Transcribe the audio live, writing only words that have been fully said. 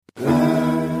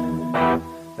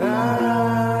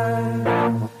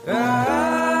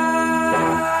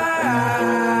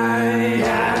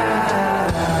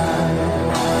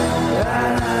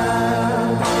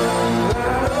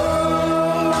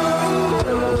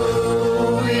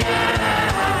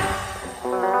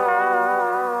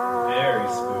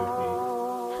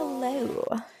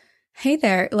Hey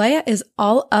there. Leia is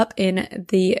all up in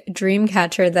the dream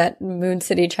catcher that Moon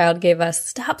City Child gave us.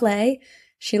 Stop, Leia.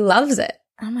 She loves it.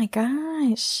 Oh my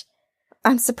gosh.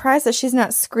 I'm surprised that she's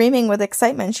not screaming with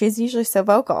excitement. She's usually so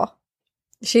vocal.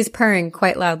 She's purring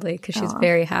quite loudly because she's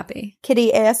very happy.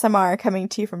 Kitty ASMR coming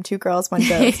to you from Two Girls, One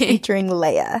Ghost featuring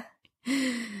Leia.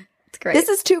 It's great. This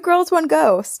is Two Girls, One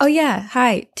Ghost. Oh, yeah.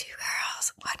 Hi. Two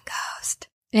Girls, One Ghost.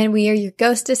 And we are your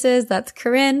ghostesses. That's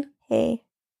Corinne. Hey.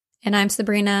 And I'm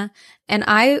Sabrina. And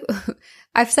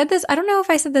I've said this. I don't know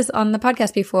if I said this on the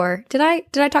podcast before. Did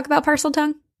I talk about parcel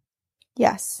tongue?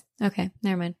 Yes. Okay.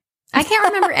 Never mind. I can't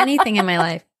remember anything in my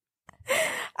life.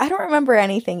 I don't remember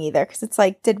anything either because it's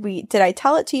like, did I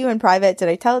tell it to you in private? Did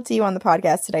I tell it to you on the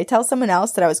podcast? Did I tell someone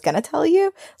else that I was going to tell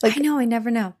you? Like, I know. I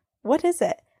never know. What is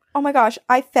it? Oh my gosh.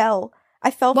 I fell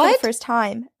for What? the first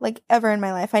time like ever in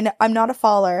my life. I'm not a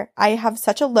faller. I have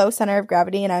such a low center of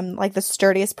gravity and I'm like the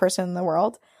sturdiest person in the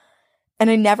world. And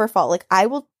I never fall. Like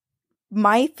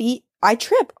my feet, I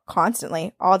trip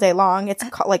constantly all day long. It's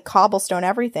like cobblestone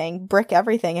everything, brick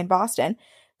everything in Boston.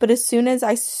 But as soon as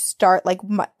I start, like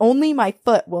only my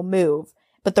foot will move,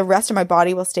 but the rest of my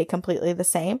body will stay completely the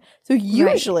same. So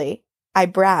usually I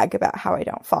brag about how I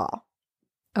don't fall.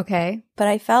 Okay. But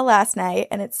I fell last night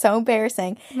and it's so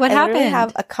embarrassing. What I happened? literally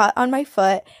have a cut on my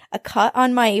foot, a cut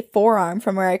on my forearm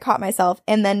from where I caught myself,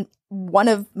 and then one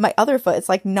of my other foot is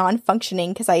like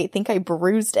non-functioning because I think I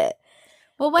bruised it.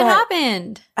 Well, what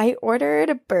happened? I ordered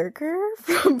a burger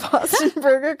from Boston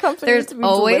Burger Company. There's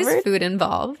always food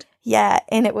involved. Yeah,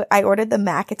 and I ordered the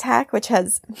Mac Attack, which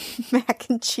has mac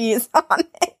and cheese on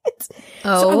it.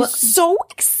 Oh. So I was so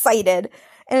excited.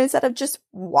 And instead of just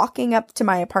walking up to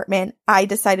my apartment, I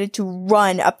decided to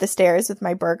run up the stairs with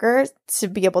my burger to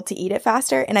be able to eat it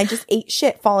faster. And I just ate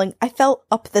shit falling. I fell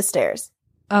up the stairs.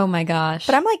 Oh my gosh.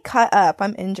 But I'm like cut up.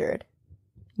 I'm injured.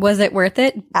 Was it worth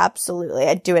it? Absolutely.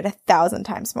 I'd do it 1,000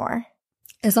 times more.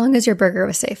 As long as your burger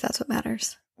was safe, that's what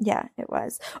matters. Yeah, it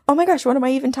was. Oh my gosh, what am I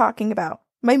even talking about?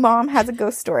 My mom has a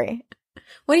ghost story.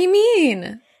 What do you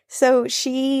mean? So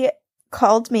she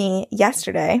called me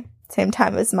yesterday, same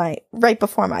time as right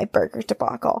before my burger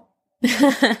debacle.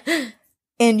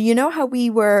 And you know how we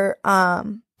were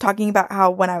talking about how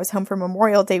when I was home for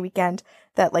Memorial Day weekend,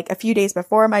 that like a few days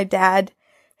before my dad,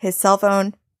 his cell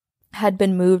phone had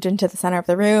been moved into the center of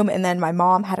the room, and then my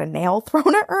mom had a nail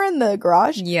thrown at her in the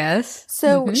garage. Yes.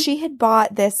 So she had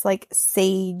bought this like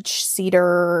sage,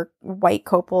 cedar, white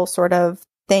copal sort of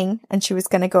thing, and she was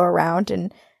going to go around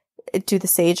and do the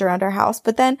sage around our house.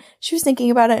 But then she was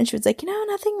thinking about it and she was like,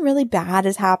 nothing really bad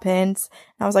has happened.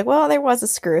 And I was like, well, there was a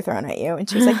screw thrown at you. And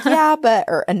she was like, yeah,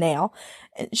 or a nail.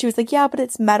 And she was like, yeah, but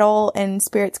it's metal and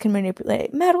spirits can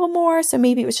manipulate metal more. So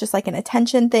maybe it was just like an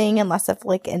attention thing and less of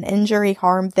like an injury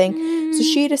harm thing. So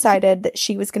she decided that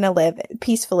she was going to live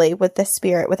peacefully with this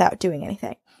spirit without doing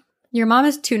anything. Your mom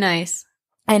is too nice.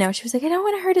 I know. She was like, I don't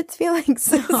want to hurt its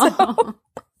feelings.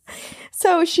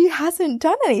 So she hasn't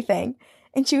done anything.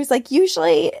 And she was like,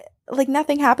 usually, like,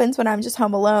 nothing happens when I'm just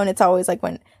home alone. It's always like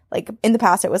when, like, in the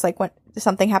past, it was like when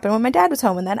something happened when my dad was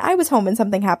home and then I was home and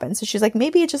something happened. So she's like,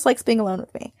 maybe it just likes being alone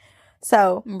with me.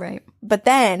 So, right. But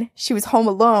then she was home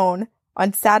alone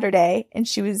on Saturday and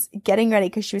she was getting ready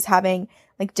because she was having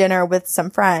like dinner with some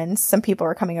friends. Some people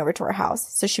were coming over to her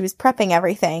house. So she was prepping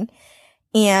everything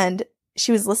and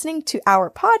she was listening to our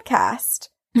podcast.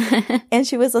 And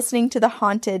she was listening to the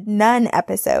Haunted Nun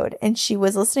episode, and she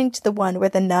was listening to the one where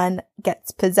the nun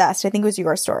gets possessed. I think it was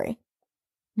your story.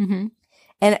 Mm-hmm.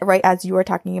 And right as you were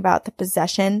talking about the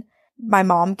possession, my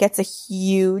mom gets a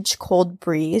huge cold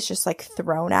breeze just like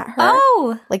thrown at her.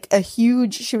 Oh! Like a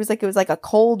huge, she was like, it was like a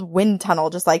cold wind tunnel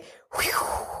just like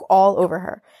whew, all over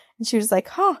her. And she was like,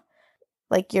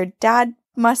 like your dad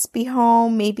must be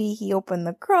home. Maybe he opened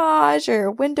the garage or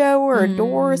a window or a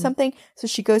door or something. So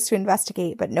she goes to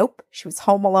investigate, but nope. She was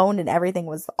home alone and everything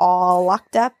was all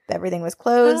locked up. Everything was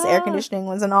closed. Air conditioning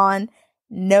wasn't on.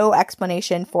 No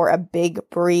explanation for a big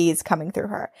breeze coming through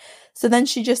her. So then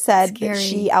she just said that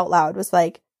she out loud was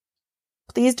like,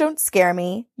 please don't scare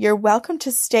me. You're welcome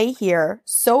to stay here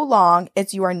so long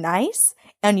as you are nice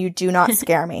and you do not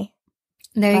scare me.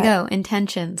 There you go.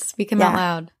 Intentions. Speak them out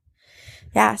loud.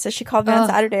 Yeah, so she called me on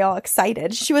Saturday all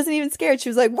excited. She wasn't even scared. She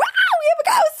was like, wow, we have a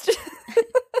ghost.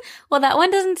 Well, that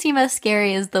one doesn't seem as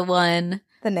scary as the one.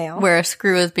 The nail. Where a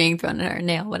screw is being thrown at her, a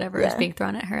nail, whatever is being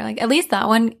thrown at her. Like, at least that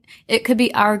one, it could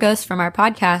be our ghost from our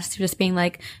podcast just being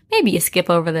like, maybe you skip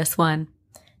over this one.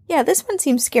 Yeah, this one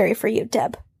seems scary for you,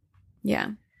 Deb. Yeah.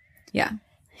 Yeah.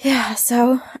 Yeah,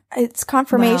 so it's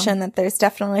confirmation that there's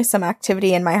definitely some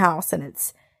activity in my house, and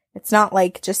it's not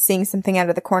like just seeing something out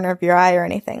of the corner of your eye or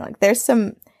anything. Like,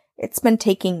 it's been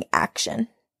taking action.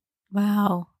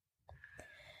 Wow.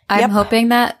 I'm hoping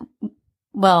that,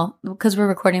 well, because we're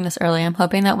recording this early, I'm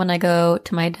hoping that when I go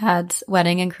to my dad's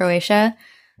wedding in Croatia,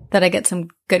 that I get some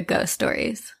good ghost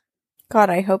stories. God,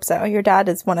 I hope so. Your dad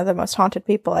is one of the most haunted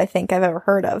people I think I've ever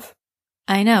heard of.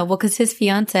 I know. Well, because his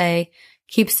fiance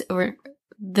keeps, or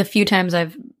the few times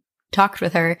I've talked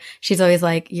with her, she's always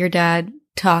like, your dad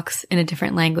talks in a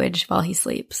different language while he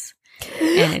sleeps.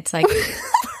 And it's like...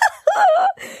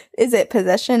 Is it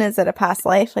possession? Is it a past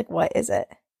life? Like, what is it?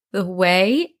 The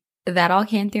way that all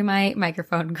came through my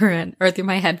microphone, Corinne, or through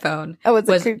my headphone, was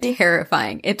creepy?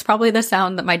 Terrifying. It's probably the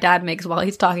sound that my dad makes while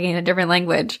he's talking in a different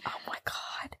language. Oh my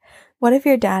God. What if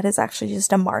your dad is actually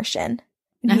just a Martian?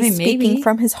 And he's maybe. Speaking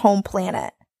from his home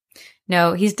planet.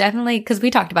 No, he's definitely, because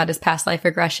we talked about his past life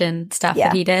regression stuff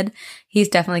that he did. He's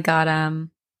definitely got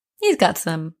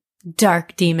some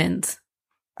dark demons.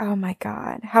 Oh my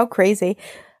God. How crazy.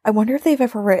 I wonder if they've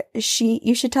ever,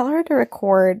 you should tell her to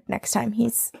record next time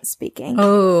he's speaking.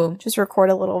 Oh. Just record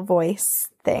a little voice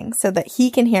thing so that he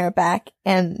can hear it back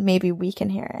and maybe we can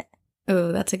hear it.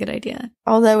 Oh, that's a good idea.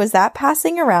 Although, is that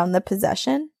passing around the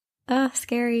possession?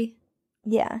 Scary.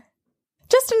 Yeah.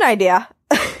 Just an idea.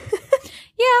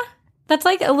 Yeah. That's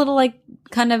like a little like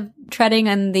kind of treading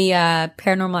on the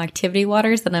paranormal activity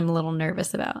waters that I'm a little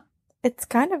nervous about. It's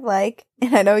kind of like,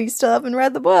 and I know you still haven't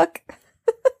read the book,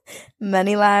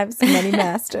 Many Lives, Many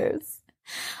Masters.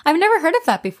 I've never heard of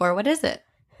that before. What is it?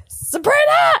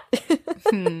 Sabrina!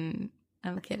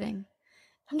 I'm kidding.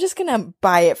 I'm just going to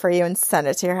buy it for you and send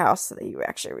it to your house so that you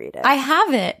actually read it. I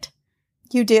have it.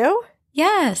 You do?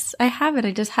 Yes, I have it.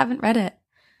 I just haven't read it.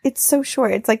 It's so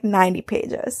short. It's like 90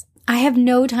 pages. I have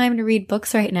no time to read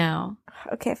books right now.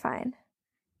 Okay, fine.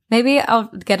 Maybe I'll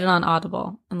get it on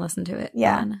Audible and listen to it.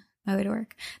 Yeah. On my way to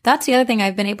work. That's the other thing.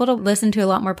 I've been able to listen to a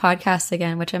lot more podcasts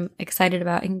again, which I'm excited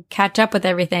about, and catch up with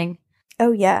everything.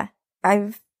 Oh, yeah.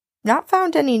 I've not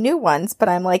found any new ones, but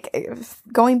I'm like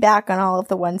going back on all of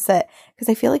the ones that, because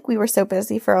I feel like we were so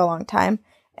busy for a long time.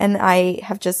 And I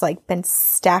have just like been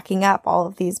stacking up all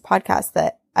of these podcasts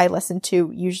that I listen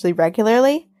to usually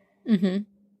regularly,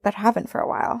 but haven't for a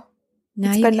while. Now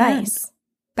it's you been can. nice.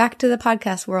 Back to the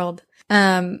podcast world.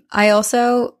 I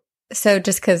also, so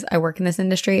just because I work in this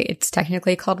industry, it's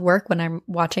technically called work when I'm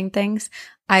watching things.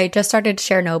 I just started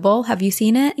Chernobyl. Have you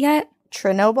seen it yet?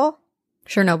 Chernobyl?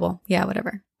 Chernobyl. Yeah,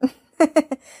 whatever.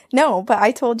 No, but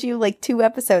I told you like 2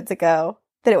 episodes ago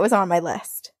that it was on my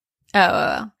list.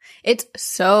 Oh, it's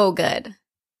so good.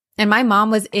 And my mom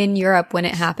was in Europe when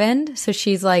it happened. So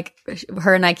she's like,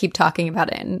 her and I keep talking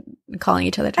about it and calling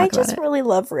each other to talk about it. I just really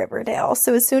love Riverdale.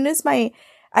 So as soon as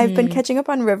I've been catching up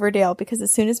on Riverdale because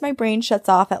as soon as my brain shuts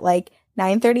off at like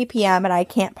 9:30 p.m. and I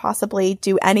can't possibly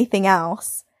do anything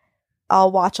else,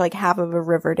 I'll watch like half of a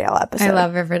Riverdale episode. I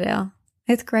love Riverdale.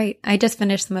 It's great. I just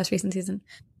finished the most recent season.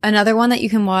 Another one that you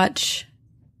can watch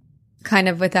kind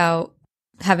of without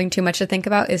having too much to think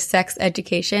about is Sex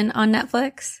Education on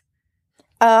Netflix.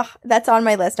 That's on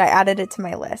my list. I added it to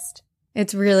my list.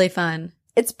 It's really fun.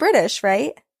 It's British,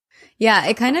 right? Yeah,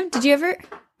 it kind of, did you ever,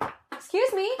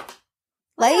 excuse me?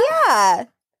 Leia,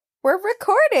 we're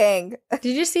recording.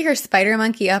 Did you see her spider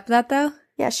monkey up that though?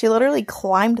 Yeah, she literally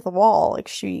climbed the wall like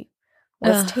she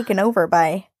was taken over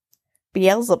by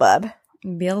Beelzebub.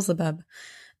 Beelzebub.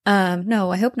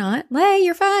 No, I hope not. Leia,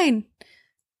 you're fine.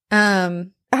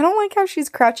 I don't like how she's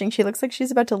crouching. She looks like she's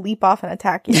about to leap off and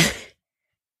attack you.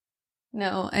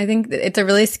 No, I think it's a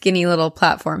really skinny little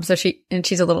platform. So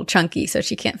she's a little chunky, so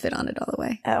she can't fit on it all the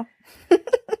way. Oh.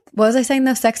 What was I saying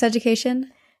though? Sex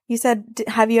Education? You said,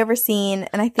 have you ever seen,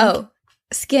 and I think. Oh,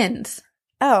 Skins.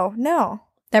 Oh, no.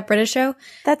 That British show?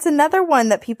 That's another one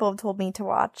that people have told me to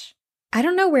watch. I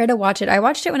don't know where to watch it. I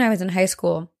watched it when I was in high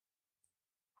school.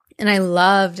 And I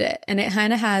loved it. And it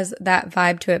kind of has that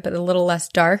vibe to it, but a little less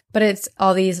dark. But it's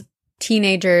all these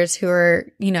teenagers who are,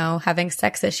 having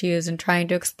sex issues and trying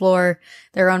to explore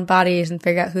their own bodies and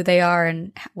figure out who they are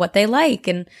and what they like.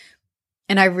 And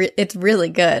it's really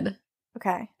good.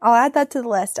 Okay. I'll add that to the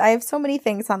list. I have so many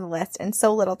things on the list and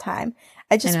so little time.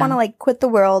 I just want to quit the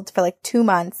world for 2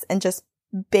 months and just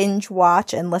binge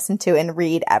watch and listen to and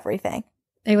read everything.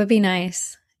 It would be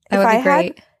nice. That would be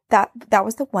great. That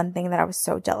was the one thing that I was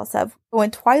so jealous of.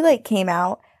 When Twilight came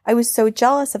out, I was so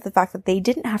jealous of the fact that they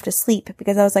didn't have to sleep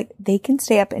because I was like, they can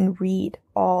stay up and read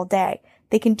all day.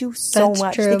 They can do so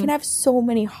much. True. They can have so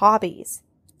many hobbies.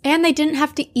 And they didn't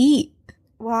have to eat.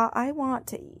 Well, I want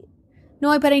to eat. No,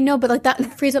 I know, but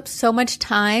that frees up so much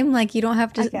time. You don't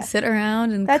have to sit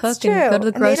around and That's cook true. and go to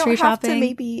the grocery shopping. They don't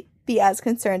have to maybe be as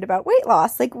concerned about weight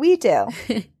loss like we do.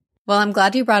 Well, I'm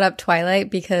glad you brought up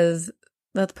Twilight because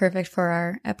that's perfect for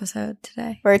our episode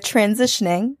today. We're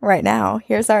transitioning right now.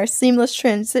 Here's our seamless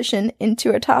transition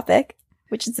into a topic.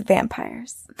 which is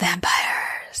vampires.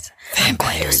 Vampires. I'm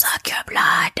going to suck your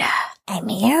blood. I'm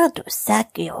here to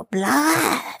suck your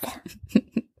blood.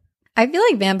 I feel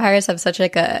like vampires have such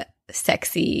like a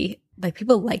sexy, like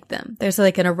people like them. There's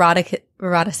like an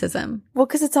eroticism. Well,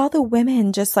 because it's all the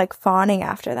women just like fawning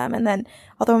after them. And then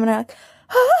all the women are like,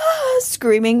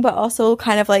 screaming, but also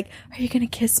kind of like, are you going to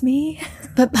kiss me?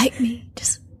 But bite me.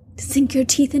 Just sink your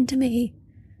teeth into me.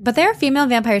 But there are female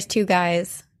vampires too,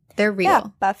 guys. They're real. Yeah,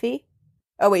 Buffy.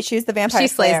 Oh, wait, she's the vampire She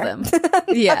slays slayer. them.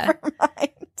 Yeah. Never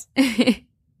mind.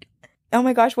 Oh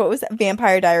my gosh, what was that?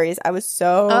 Vampire Diaries. I was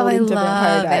so into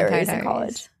Vampire Diaries in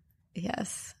college.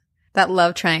 Yes. That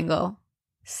love triangle.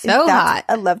 So hot.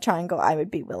 A love triangle I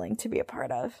would be willing to be a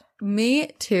part of.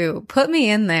 Me too. Put me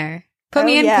in there. Put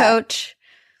me in, coach.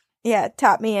 Yeah,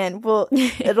 tap me in. Well,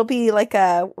 it'll be like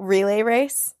a relay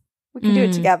race. We can do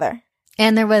it together.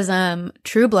 And there was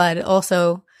True Blood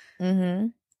also. Mm-hmm.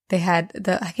 They had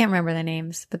I can't remember the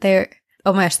names, but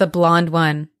oh my gosh, the blonde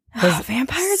one.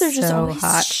 Vampires are just so always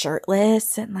hot.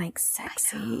 Shirtless and like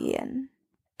sexy, and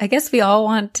I guess we all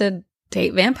want to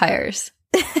date vampires.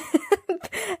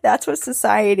 that's what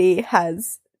society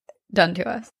has done to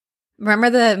us. Remember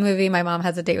the movie My Mom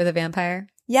Has a Date with a Vampire?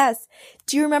 Yes.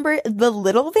 Do you remember The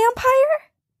Little Vampire?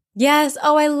 Yes.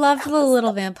 Oh, I loved The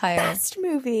Little Vampire. Best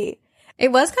movie.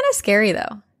 It was kind of scary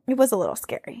though. It was a little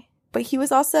scary. But he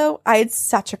was also, I had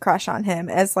such a crush on him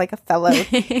as like a fellow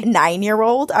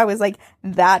 9-year-old. I was like,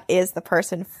 that is the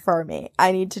person for me.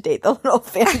 I need to date the little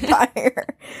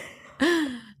vampire.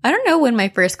 I don't know when my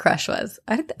first crush was.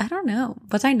 I don't know.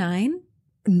 Was I 9?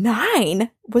 9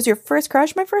 was your first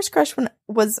crush? My first crush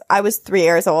I was 3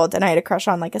 years old, and I had a crush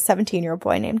on like a 17-year-old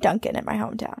boy named Duncan in my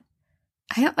hometown.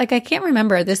 I can't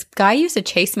remember. This guy used to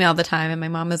chase me all the time, and my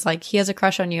mom was like, he has a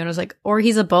crush on you. And I was like, or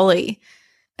he's a bully.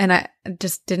 And I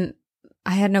just didn't.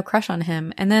 I had no crush on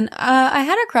him. And then I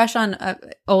had a crush on an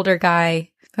older guy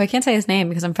who I can't say his name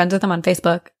because I'm friends with him on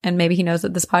Facebook, and maybe he knows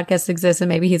that this podcast exists and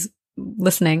maybe he's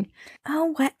listening.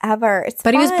 Oh, whatever.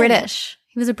 But he was British.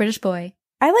 He was a British boy.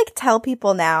 I like tell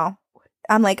people now.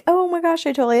 I'm like, oh my gosh,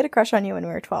 I totally had a crush on you when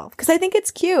we were 12. Because I think it's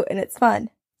cute and it's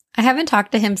fun. I haven't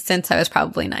talked to him since I was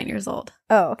probably 9 years old.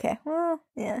 Oh, okay. Well,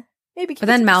 yeah. Maybe. But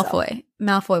then Malfoy.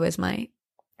 Malfoy was my...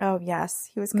 Oh,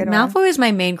 yes. He was good. Malfoy was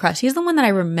my main crush. He's the one that I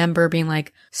remember being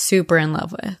like super in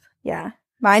love with. Yeah.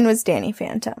 Mine was Danny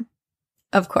Phantom.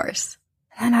 Of course.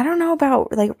 And I don't know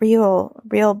about like real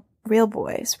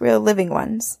boys, real living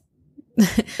ones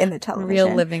in the television.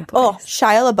 Real living boys. Oh,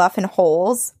 Shia LaBeouf in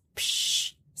Holes.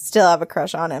 Psh, still have a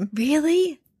crush on him.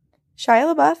 Really?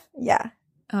 Shia LaBeouf? Yeah.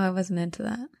 Oh, I wasn't into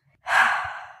that.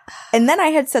 And then I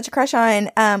had such a crush on,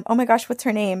 oh my gosh, what's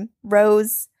her name?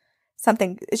 Rose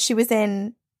something. She was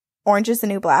in Orange is the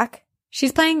New Black.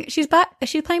 She's playing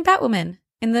Batwoman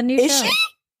in the new show. Is she?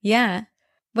 Yeah.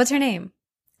 What's her name?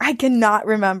 I cannot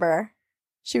remember.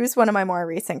 She was one of my more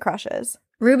recent crushes.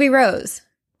 Ruby Rose.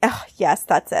 Oh, yes,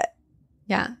 that's it.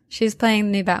 Yeah. She's playing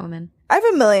the new Batwoman. I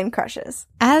have a million crushes.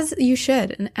 As you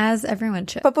should, and as everyone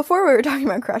should. But before we were talking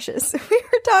about crushes, we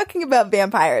were talking about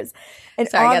vampires. And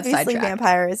Sorry, obviously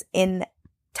vampires in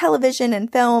television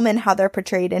and film and how they're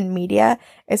portrayed in media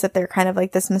is that they're kind of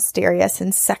like this mysterious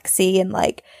and sexy and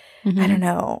like, I don't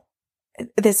know,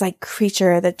 this like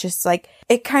creature that just like,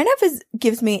 it kind of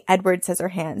gives me Edward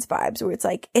Scissorhands vibes where it's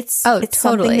like, it's totally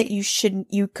something that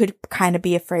you could kind of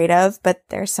be afraid of, but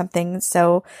there's something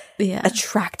so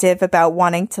attractive about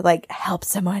wanting to like help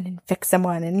someone and fix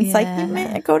someone. And it's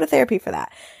like, you go to therapy for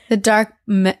that. The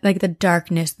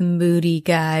darkness, the moody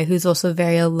guy who's also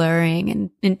very alluring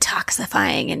and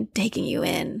intoxifying and taking you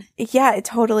in. Yeah, it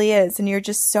totally is. And you're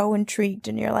just so intrigued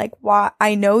and you're like, why?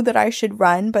 I know that I should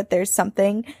run, but there's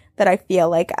something that I feel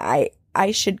like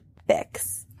I should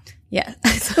fix. Yeah.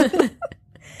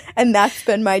 And that's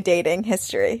been my dating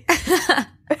history.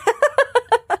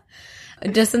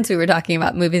 Just since we were talking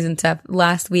about movies and stuff,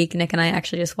 last week, Nick and I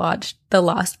actually just watched The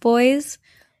Lost Boys,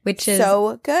 which is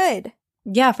so good.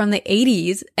 Yeah, from the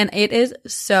 80s. And it is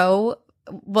so,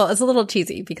 well, it's a little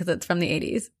cheesy because it's from the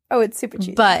 80s. Oh, it's super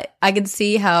cheesy. But I can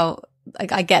see how,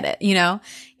 like, I get it, you know?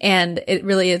 And it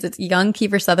really is. It's young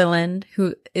Kiefer Sutherland,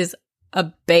 who is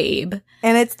a babe.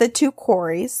 And it's the two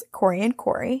Corys, Corey and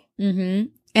Corey. Mm-hmm.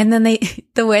 And then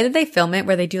the way that they film it,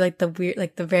 where they do like the weird,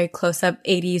 like the very close up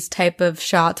 80s type of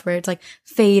shots where it's like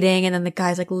fading and then the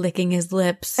guy's like licking his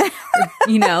lips,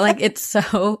 you know, like it's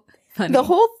so funny. The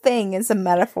whole thing is a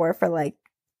metaphor for like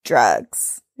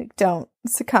drugs. Like don't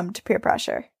succumb to peer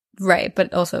pressure. Right.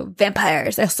 But also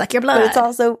vampires. They'll suck your blood. But it's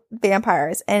also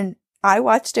vampires. And I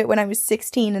watched it when I was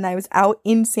 16 and I was out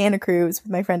in Santa Cruz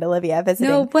with my friend Olivia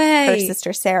visiting her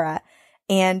sister Sarah.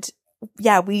 And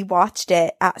yeah, we watched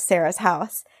it at Sarah's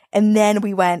house. And then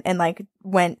we went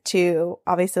to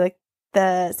obviously like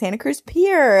the Santa Cruz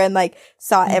Pier and like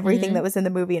saw everything that was in the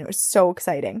movie, and it was so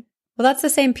exciting. Well, that's the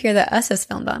same pier that Us is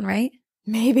filmed on, right?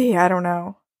 Maybe, I don't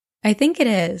know. I think it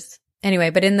is. Anyway,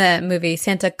 but in the movie,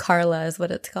 Santa Carla is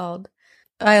what it's called.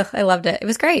 I loved it. It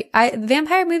was great.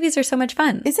 Vampire movies are so much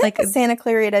fun. Is it like the Santa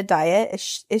Clarita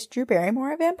Diet? Is Drew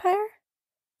Barrymore a vampire?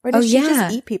 Or does she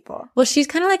just eat people? Well, she's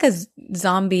kind of like a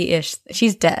zombie-ish.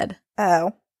 She's dead.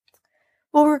 Oh.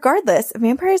 Well, regardless,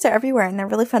 vampires are everywhere and they're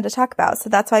really fun to talk about. So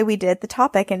that's why we did the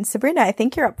topic. And Sabrina, I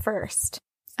think you're up first.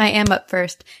 I am up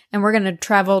first. And we're going to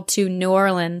travel to New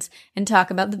Orleans and talk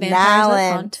about the vampires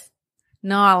that haunt.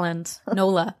 New Orleans.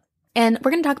 NOLA. And we're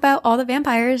going to talk about all the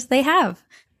vampires they have.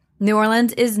 New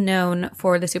Orleans is known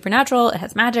for the supernatural. It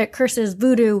has magic, curses,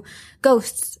 voodoo,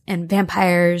 ghosts, and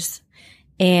vampires.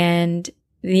 And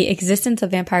the existence of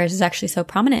vampires is actually so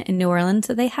prominent in New Orleans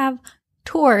that they have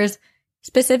tours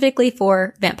specifically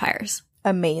for vampires.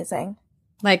 Amazing.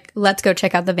 Like, let's go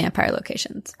check out the vampire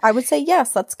locations. I would say,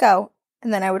 yes, let's go.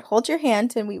 And then I would hold your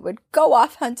hand and we would go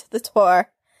off onto the tour,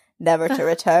 never to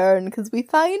return because we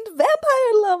find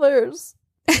vampire lovers.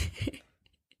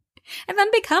 And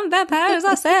then become vampires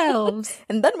ourselves.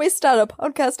 And then we start a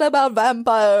podcast about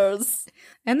vampires.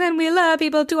 And then we lure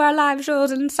people to our live shows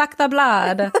and suck the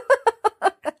blood.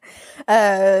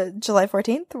 July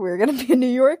 14th, we're going to be in New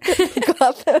York.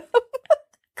 Gotham.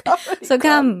 So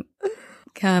come,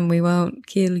 we won't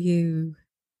kill you.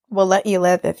 We'll let you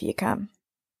live if you come.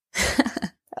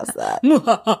 How's that?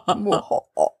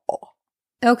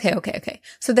 Okay.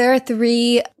 So there are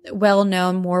 3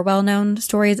 more well-known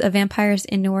stories of vampires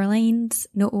in New Orleans.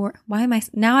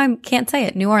 Can't say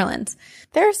it. New Orleans.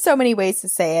 There are so many ways to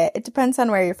say it. It depends on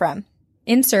where you're from.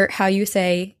 Insert how you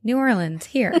say New Orleans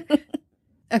here.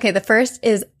 Okay, the first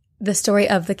is the story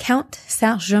of the Count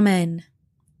Saint-Germain.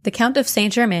 The Count of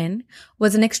Saint-Germain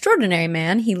was an extraordinary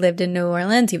man. He lived in New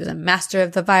Orleans. He was a master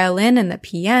of the violin and the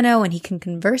piano, and he can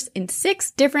converse in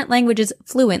 6 different languages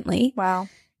fluently. Wow.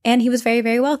 And he was very,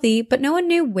 very wealthy, but no one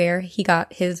knew where he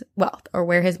got his wealth or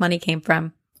where his money came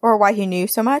from. Or why he knew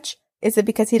so much. Is it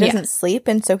because he doesn't sleep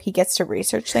and so he gets to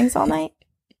research things all night?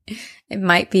 It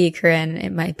might be, Corinne.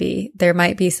 It might be. There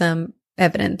might be some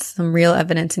evidence, some real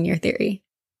evidence in your theory.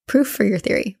 Proof for your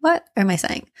theory. What am I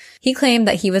saying? He claimed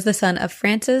that he was the son of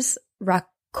Francis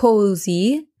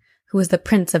Rákóczi, who was the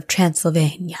Prince of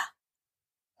Transylvania,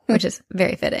 which is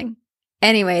very fitting.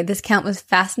 Anyway, this count was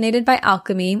fascinated by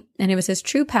alchemy, and it was his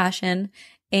true passion.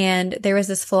 And there was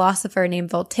this philosopher named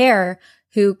Voltaire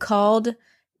who called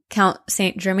Count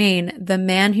Saint-Germain the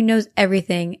man who knows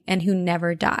everything and who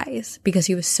never dies because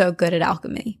he was so good at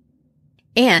alchemy.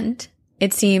 And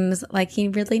it seems like he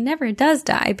really never does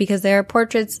die because there are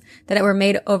portraits that were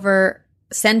made over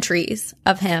centuries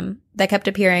of him that kept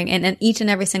appearing. And in each and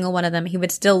every single one of them, he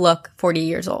would still look 40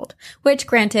 years old, which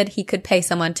granted, he could pay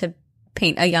someone to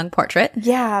paint a young portrait.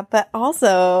 Yeah, but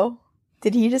also,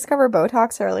 did he discover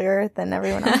Botox earlier than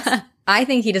everyone else? I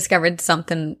think he discovered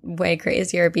something way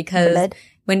crazier because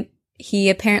when he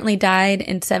apparently died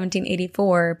in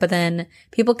 1784, but then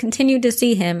people continued to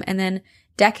see him. And then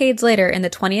decades later in the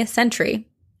 20th century,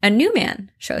 a new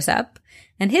man shows up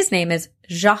and his name is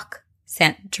Jacques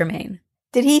Saint-Germain.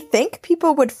 Did he think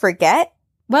people would forget?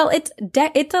 Well, it's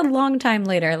a long time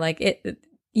later. Like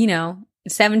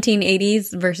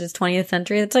 1780s versus 20th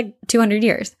century. It's like 200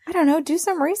 years. I don't know. Do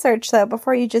some research, though,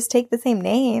 before you just take the same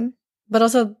name. But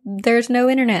also, there's no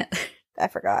internet. I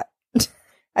forgot.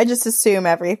 I just assume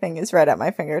everything is right at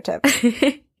my fingertips.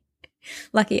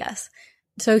 Lucky us.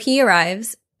 So he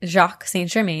arrives, Jacques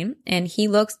Saint-Germain, and he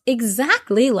looks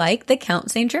exactly like the Count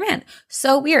Saint-Germain.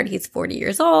 So weird. He's 40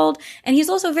 years old, and he's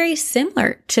also very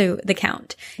similar to the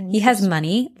Count. He has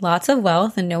money, lots of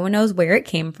wealth, and no one knows where it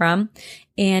came from.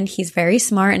 And he's very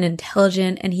smart and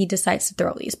intelligent, and he decides to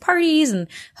throw these parties and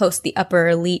host the upper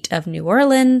elite of New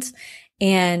Orleans.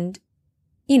 And,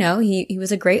 he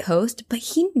was a great host, but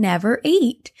he never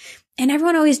ate. And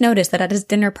everyone always noticed that at his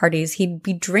dinner parties, he'd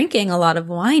be drinking a lot of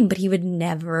wine, but he would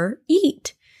never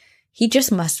eat. He just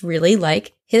must really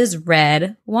like his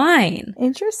red wine.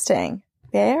 Interesting.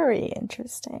 Very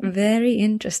interesting. Very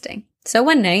interesting. So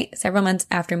one night, several months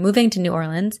after moving to New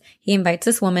Orleans, he invites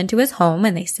this woman to his home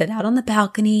and they sit out on the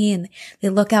balcony and they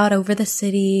look out over the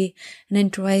city and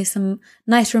enjoy some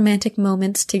nice romantic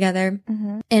moments together.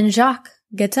 Mm-hmm. And Jacques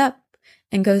gets up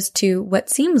and goes to what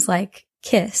seems like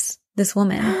kiss this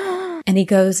woman. And he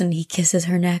goes and he kisses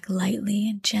her neck lightly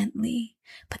and gently.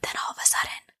 But then all of a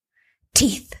sudden,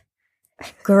 teeth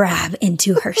grab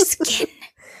into her skin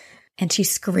and she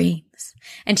screams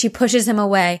and she pushes him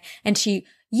away and she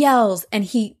yells and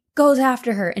he goes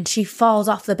after her and she falls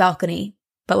off the balcony,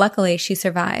 But luckily, she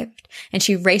survived, and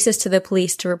she races to the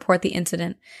police to report the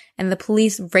incident. And the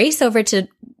police race over to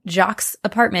Jacques'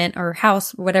 apartment or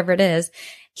house, whatever it is.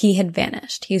 He had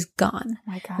vanished. He's gone.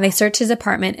 Oh my God. And they searched his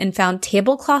apartment and found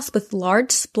tablecloths with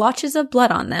large splotches of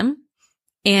blood on them.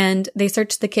 And they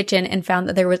searched the kitchen and found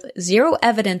that there was zero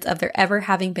evidence of there ever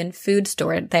having been food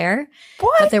stored there.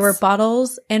 What? But there were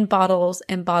bottles and bottles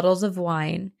and bottles of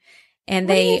wine. And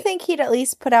Wouldn't you think he'd at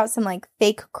least put out some like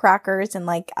fake crackers and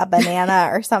like a banana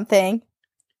or something?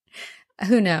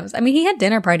 Who knows? I mean, he had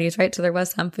dinner parties, right? So there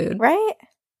was some food. Right?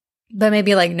 But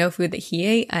maybe like no food that he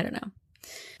ate. I don't know.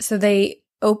 So they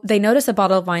notice a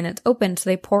bottle of wine that's open. So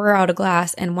they pour her out a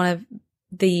glass, and one of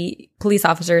the police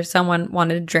officers, someone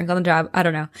wanted to drink on the job. I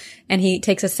don't know. And he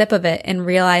takes a sip of it and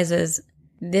realizes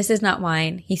this is not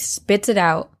wine. He spits it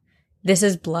out. This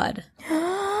is blood.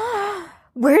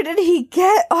 Where did he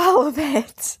get all of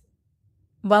it?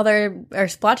 Well, there are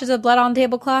splotches of blood on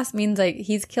tablecloths means like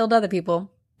he's killed other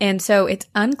people. And so it's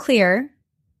unclear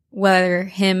whether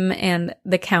him and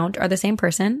the Count are the same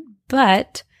person,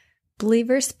 but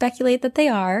believers speculate that they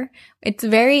are. It's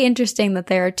very interesting that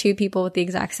there are two people with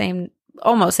the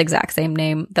almost exact same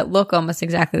name that look almost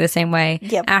exactly the same way,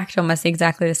 Yep. act almost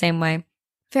exactly the same way.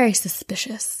 Very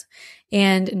suspicious.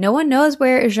 And no one knows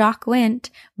where Jacques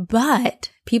went,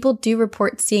 but people do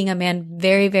report seeing a man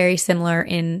very, very similar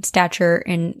in stature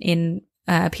and in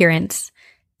appearance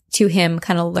to him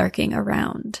kind of lurking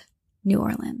around New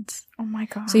Orleans. Oh my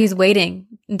God. So he's waiting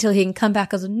until he can come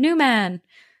back as a new man,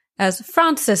 as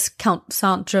Francis Count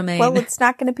Saint-Germain. Well, it's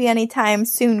not going to be anytime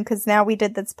soon because now we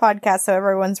did this podcast so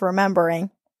everyone's remembering.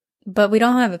 But we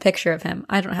don't have a picture of him.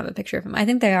 I don't have a picture of him. I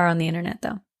think they are on the internet,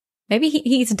 though. Maybe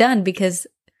he's done because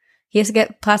he has to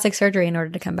get plastic surgery in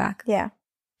order to come back. Yeah.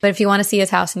 But if you want to see his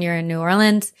house and you're in New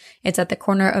Orleans, it's at the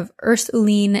corner of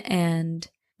Ursuline and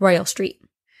Royal Street.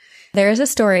 There is a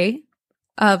story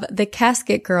of the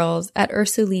casket girls at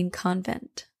Ursuline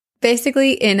Convent.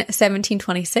 Basically, in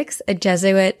 1726, a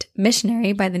Jesuit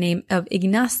missionary by the name of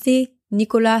Ignace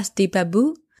Nicolas de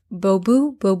Beaubois,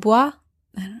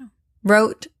 I don't know,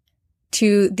 wrote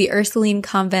to the Ursuline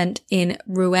Convent in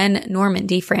Rouen,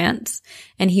 Normandy, France.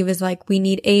 And he was like, we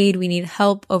need aid. We need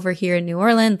help over here in New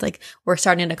Orleans. Like, we're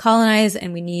starting to colonize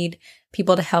and we need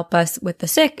people to help us with the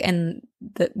sick and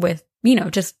with,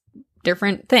 just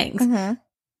different things. Mm-hmm.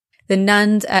 The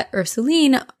nuns at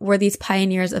Ursuline were these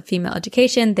pioneers of female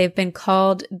education. They've been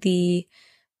called the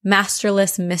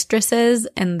masterless mistresses,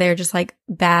 and they're just like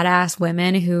badass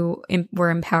women who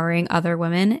were empowering other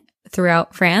women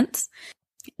throughout France.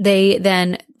 They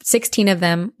then, 16 of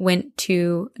them went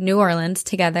to New Orleans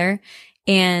together.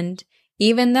 And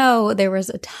even though there was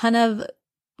a ton of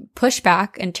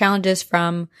pushback and challenges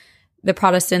from the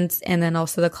Protestants and then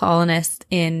also the colonists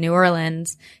in New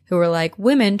Orleans who were like,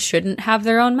 women shouldn't have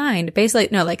their own mind. Basically,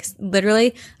 no, like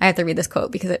literally, I have to read this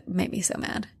quote because it made me so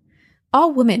mad.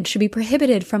 All women should be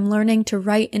prohibited from learning to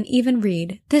write and even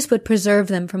read. This would preserve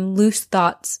them from loose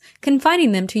thoughts,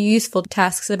 confining them to useful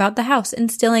tasks about the house,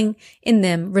 instilling in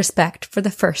them respect for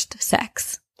the first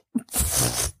sex.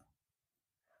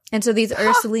 And so these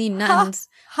Ursuline nuns,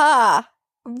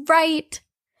 right?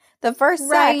 The first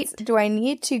sex, do I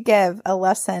need to give a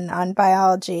lesson on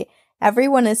biology?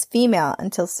 Everyone is female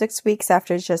until 6 weeks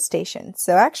after gestation.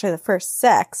 So actually the first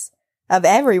sex of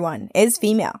everyone is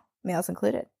female, males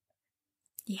included.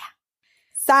 Yeah.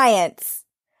 Science,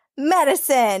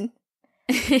 medicine,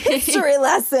 history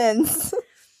lessons.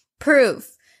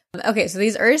 Proof. Okay, so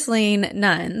these Ursuline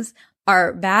nuns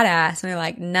are badass and they're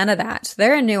like, none of that. So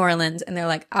they're in New Orleans and they're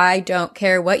like, I don't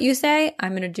care what you say.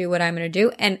 I'm going to do what I'm going to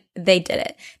do. And they did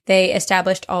it. They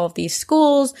established all of these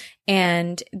schools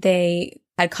and they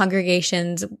had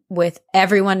congregations with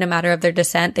everyone, no matter of their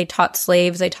descent. They taught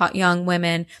slaves. They taught young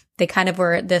women. They kind of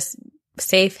were this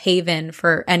safe haven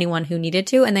for anyone who needed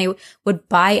to. And they would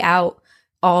buy out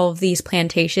all of these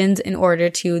plantations in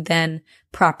order to then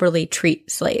properly treat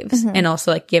slaves and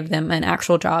also like give them an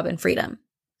actual job and freedom.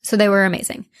 So they were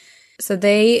amazing. So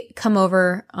they come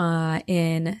over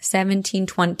in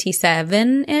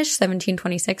 1727-ish,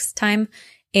 1726 time.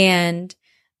 And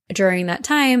during that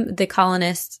time, the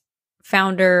colonists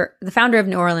the founder of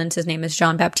New Orleans, his name is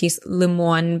Jean-Baptiste Le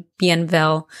Moyne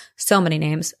Bienville. So many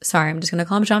names. Sorry, I'm just going to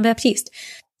call him Jean-Baptiste.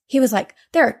 He was like,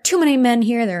 there are too many men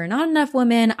here. There are not enough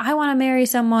women. I want to marry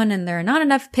someone and there are not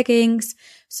enough pickings.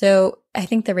 So I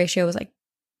think the ratio was like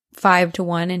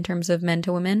 5-1 in terms of men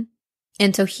to women.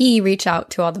 And so he reached out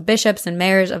to all the bishops and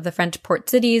mayors of the French port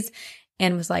cities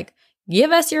and was like,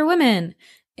 give us your women.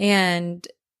 And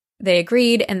they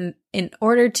agreed. And in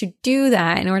order to do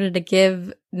that, in order to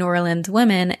give New Orleans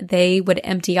women, they would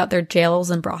empty out their jails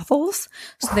and brothels.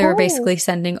 So they were basically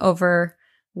sending over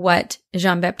what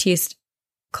Jean-Baptiste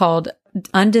called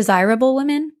undesirable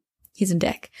women. He's a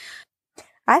dick.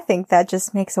 I think that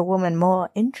just makes a woman more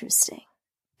interesting.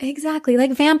 Exactly,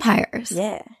 like vampires.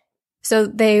 Yeah. So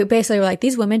they basically were like,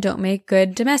 these women don't make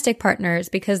good domestic partners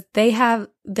because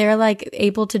they're like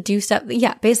able to do stuff.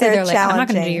 Yeah, basically they're like, I'm not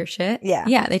going to do your shit. Yeah.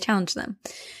 Yeah, they challenge them.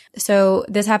 So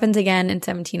this happens again in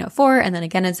 1704 and then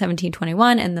again in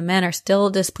 1721, and the men are still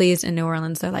displeased in New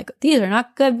Orleans. They're like, these are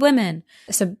not good women.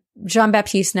 So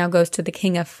Jean-Baptiste now goes to the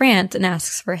King of France and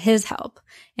asks for his help.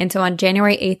 And so on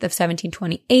January 8th of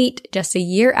 1728, just a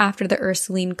year after the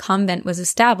Ursuline convent was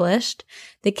established,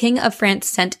 the King of France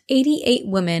sent 88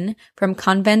 women from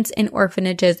convents and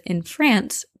orphanages in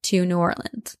France to New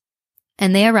Orleans.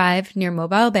 And they arrived near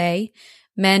Mobile Bay.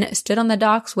 Men stood on the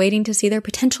docks waiting to see their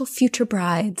potential future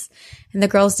brides. And the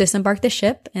girls disembarked the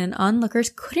ship, and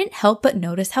onlookers couldn't help but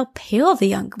notice how pale the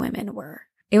young women were.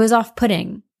 It was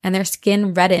off-putting, and their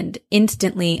skin reddened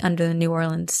instantly under the New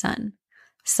Orleans sun.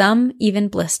 Some even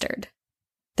blistered.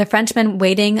 The Frenchmen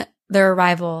waiting their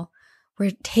arrival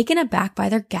were taken aback by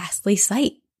their ghastly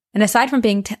sight. And aside from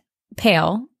being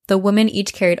pale, the women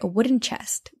each carried a wooden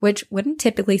chest, which wouldn't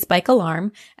typically spike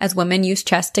alarm, as women use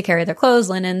chests to carry their clothes,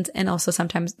 linens, and also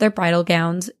sometimes their bridal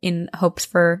gowns in hopes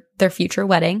for their future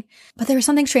wedding. But there was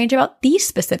something strange about these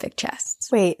specific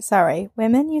chests. Wait, sorry.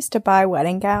 Women used to buy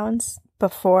wedding gowns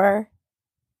before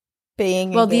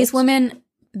being Well, engaged?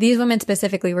 these women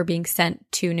specifically were being sent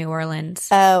to New Orleans.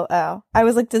 Oh. I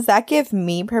was like, does that give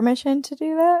me permission to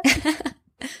do that?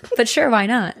 But sure, why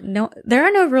not? No, there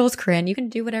are no rules, Corinne. You can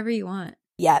do whatever you want.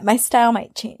 Yeah, my style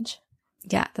might change.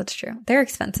 Yeah, that's true. They're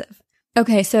expensive.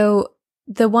 Okay, so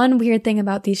the one weird thing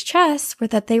about these chests were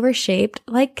that they were shaped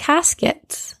like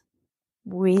caskets.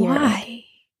 Weird. Why?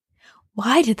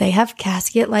 Why did they have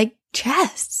casket-like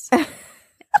chests?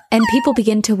 And people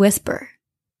begin to whisper,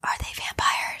 are they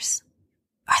vampires?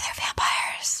 Are there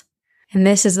vampires? And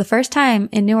this is the first time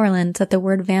in New Orleans that the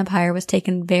word vampire was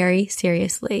taken very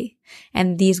seriously.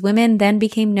 And these women then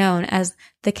became known as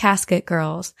the Casket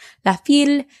Girls, La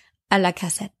Fille à la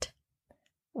Cassette.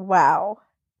 Wow.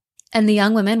 And the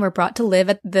young women were brought to live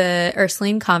at the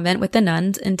Ursuline convent with the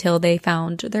nuns until they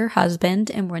found their husband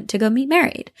and went to go be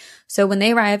married. So when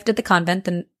they arrived at the convent,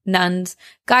 the nuns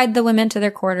guide the women to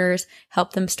their quarters,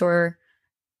 help them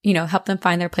help them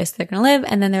find their place they're going to live.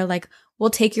 And then they're like, we'll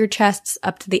take your chests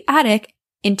up to the attic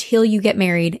until you get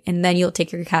married. And then you'll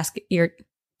take your casket,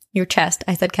 your chest.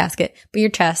 I said casket, but your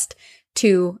chest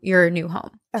to your new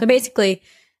home. Okay. So basically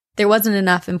there wasn't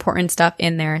enough important stuff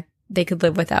in there. They could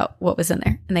live without what was in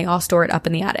there, and they all store it up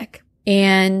in the attic.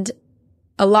 And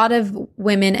a lot of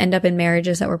women end up in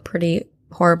marriages that were pretty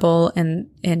horrible and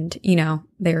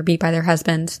they were beat by their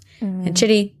husbands and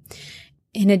shitty.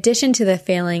 In addition to the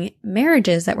failing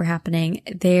marriages that were happening,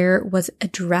 there was a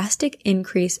drastic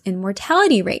increase in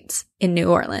mortality rates in New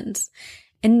Orleans,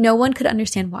 and no one could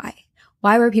understand why.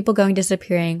 Why were people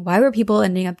disappearing? Why were people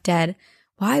ending up dead?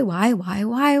 Why?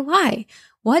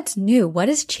 What's new? What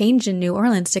has changed in New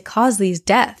Orleans to cause these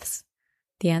deaths?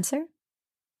 The answer?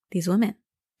 These women.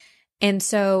 And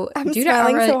so, I'm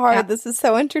smiling so hard. This is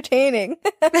so entertaining.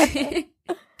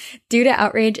 Due to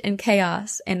outrage and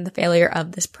chaos and the failure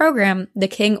of this program, the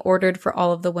king ordered for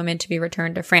all of the women to be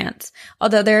returned to France.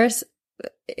 Although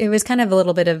it was kind of a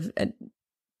little bit of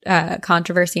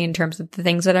controversy in terms of the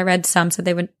things that I read. Some said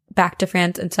they went back to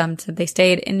France and some said they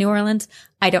stayed in New Orleans.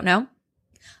 I don't know.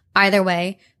 Either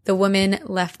way, the women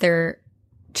left their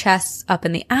chests up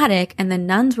in the attic, and the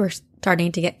nuns were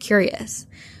starting to get curious.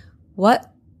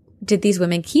 What did these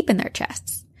women keep in their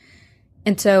chests?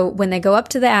 And so when they go up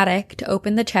to the attic to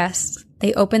open the chests,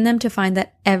 they open them to find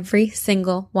that every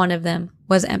single one of them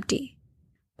was empty.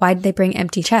 Why did they bring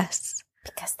empty chests?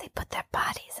 Because they put their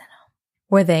bodies in them.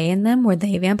 Were they in them? Were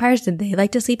they vampires? Did they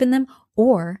like to sleep in them?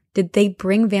 Or did they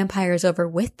bring vampires over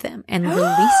with them and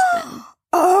release them?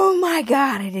 Oh my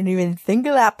God, I didn't even think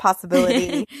of that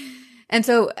possibility. And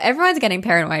so everyone's getting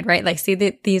paranoid, right? Like, see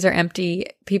that these are empty.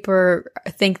 People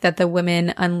think that the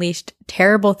women unleashed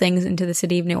terrible things into the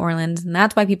city of New Orleans, and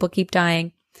that's why people keep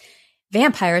dying.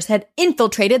 Vampires had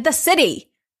infiltrated the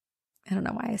city. I don't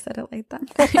know why I said it like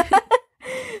that.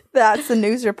 That's the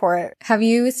news report. Have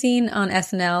you seen on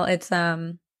SNL? It's,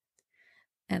 and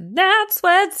that's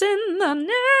what's in the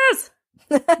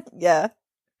news. Yeah.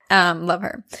 Love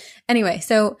her. Anyway,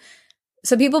 so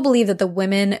people believe that the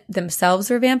women themselves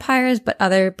were vampires, but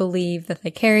others believe that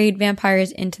they carried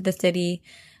vampires into the city.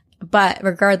 But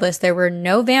regardless, there were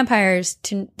no vampires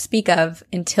to speak of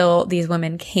until these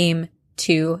women came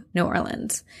to New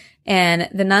Orleans. And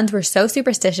the nuns were so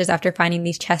superstitious after finding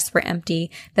these chests were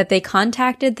empty that they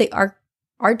contacted the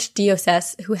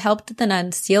archdiocese who helped the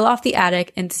nuns seal off the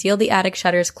attic and seal the attic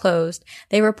shutters closed.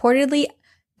 They reportedly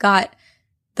got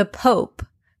the Pope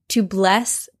to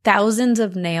bless thousands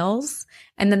of nails,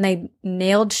 and then they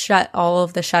nailed shut all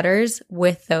of the shutters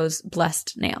with those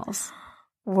blessed nails.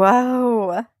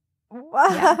 Whoa.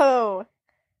 Whoa. Yeah.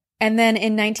 And then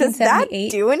in 1978...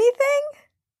 Does that do anything?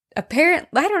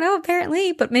 I don't know,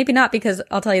 apparently, but maybe not, because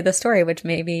I'll tell you the story, which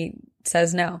maybe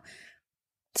says no.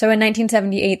 So in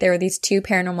 1978, there were these two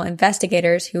paranormal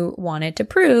investigators who wanted to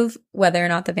prove whether or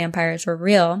not the vampires were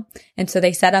real. And so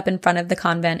they set up in front of the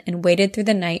convent and waited through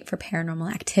the night for paranormal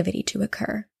activity to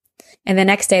occur. And the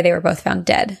next day, they were both found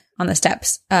dead on the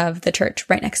steps of the church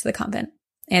right next to the convent.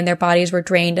 And their bodies were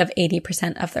drained of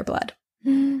 80% of their blood.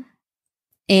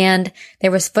 And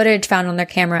there was footage found on their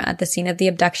camera at the scene of the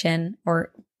abduction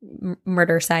or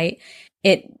murder site.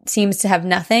 It seems to have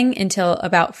nothing until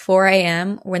about 4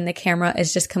 a.m. when the camera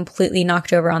is just completely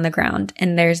knocked over on the ground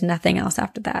and there's nothing else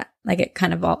after that. Like it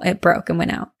broke and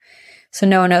went out. So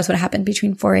no one knows what happened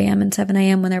between 4 a.m. and 7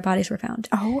 a.m. when their bodies were found.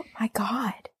 Oh my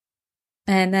God.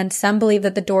 And then some believe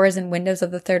that the doors and windows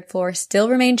of the third floor still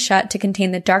remain shut to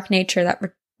contain the dark nature that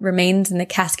remains in the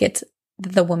caskets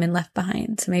that the woman left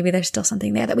behind. So maybe there's still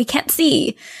something there that we can't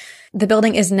see. The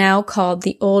building is now called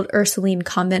the Old Ursuline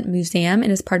Convent Museum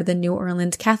and is part of the New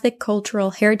Orleans Catholic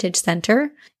Cultural Heritage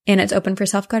Center. And it's open for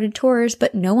self-guided tours,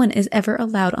 but no one is ever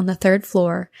allowed on the third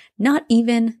floor. Not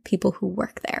even people who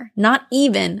work there. Not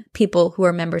even people who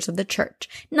are members of the church.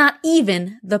 Not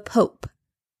even the Pope.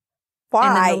 Why?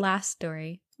 And then the last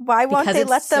story. Why won't they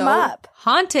let them up?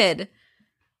 Haunted.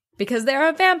 Because there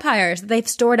are vampires that they've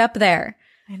stored up there.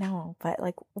 I know, but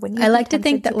like when you I like to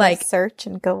think that like search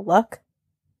and go look.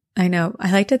 I know.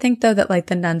 I like to think though that like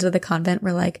the nuns of the convent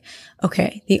were like,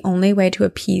 okay, the only way to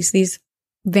appease these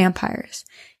vampires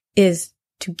is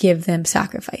to give them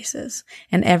sacrifices.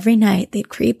 And every night they'd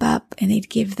creep up and they'd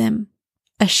give them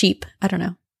a sheep. I don't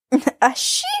know. A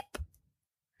sheep?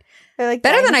 They're like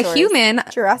better than a human.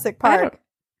 Jurassic Park.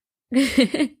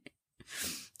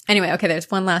 Anyway, okay, there's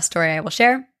one last story I will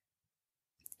share.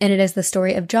 And it is the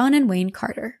story of John and Wayne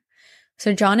Carter.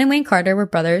 So John and Wayne Carter were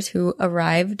brothers who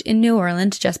arrived in New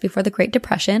Orleans just before the Great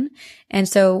Depression. And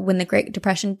so when the Great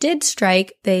Depression did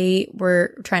strike, they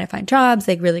were trying to find jobs.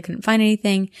 They really couldn't find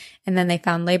anything. And then they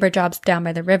found labor jobs down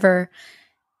by the river.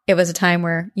 It was a time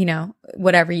where, you know,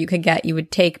 whatever you could get, you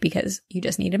would take because you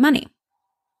just needed money.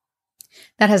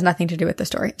 That has nothing to do with the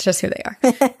story. It's just who they are.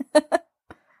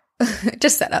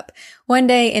 Just set up. One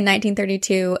day in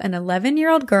 1932, an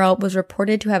 11-year-old girl was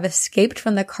reported to have escaped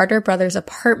from the Carter brothers'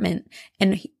 apartment,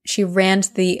 and she ran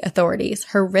to the authorities.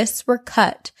 Her wrists were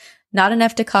cut, not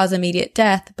enough to cause immediate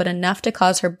death, but enough to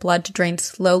cause her blood to drain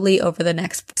slowly over the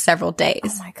next several days.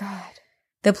 Oh my God.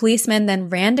 The policemen then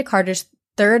ran to Carter's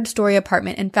third-story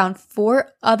apartment and found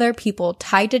 4 other people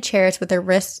tied to chairs with their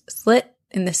wrists slit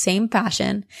in the same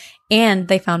fashion, and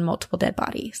they found multiple dead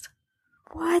bodies.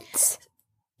 What?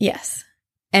 Yes.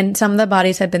 And some of the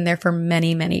bodies had been there for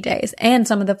many, many days. And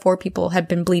some of the 4 people had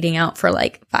been bleeding out for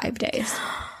like 5 days.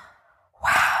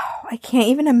 Wow. I can't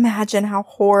even imagine how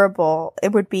horrible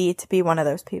it would be to be one of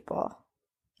those people.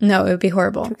 No, it would be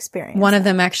horrible. To experience one that. of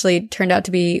them actually turned out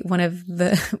to be one of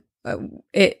the...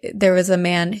 there was a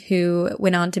man who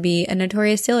went on to be a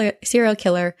notorious serial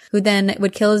killer who then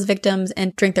would kill his victims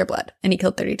and drink their blood. And he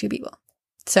killed 32 people.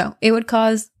 So it would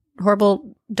cause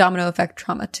horrible domino effect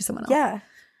trauma to someone else. Yeah.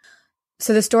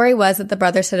 So the story was that the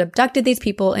brothers had abducted these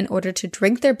people in order to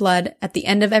drink their blood at the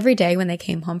end of every day when they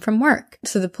came home from work.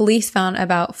 So the police found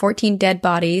about 14 dead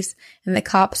bodies, and the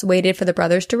cops waited for the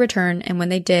brothers to return, and when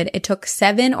they did, it took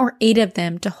 7 or 8 of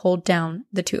them to hold down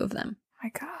the 2 of them. Oh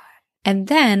my God. And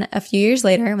then, a few years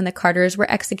later, when the Carters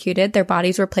were executed, their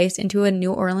bodies were placed into a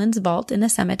New Orleans vault in a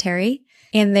cemetery.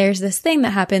 And there's this thing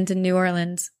that happens in New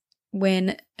Orleans.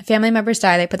 When family members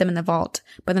die, they put them in the vault.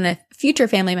 But then if future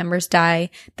family members die,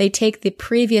 they take the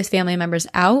previous family members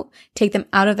out, take them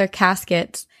out of their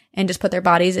caskets, and just put their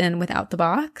bodies in without the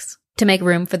box to make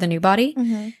room for the new body.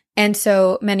 Mm-hmm. And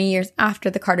so many years after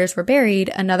the Carters were buried,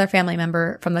 another family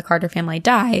member from the Carter family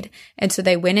died. And so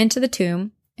they went into the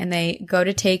tomb and they go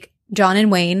to take John and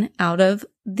Wayne out of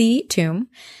the tomb.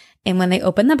 And when they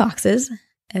opened the boxes,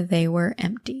 they were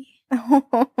empty.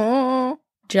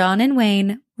 John and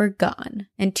Wayne were gone.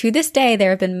 And to this day, there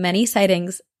have been many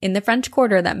sightings in the French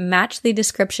Quarter that match the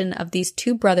description of these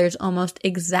 2 brothers almost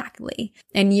exactly.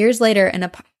 And years later,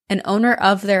 an owner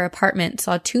of their apartment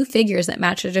saw 2 figures that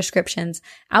matched the descriptions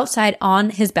outside on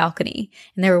his balcony.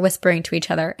 And they were whispering to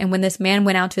each other. And when this man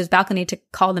went out to his balcony to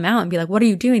call them out and be like, "What are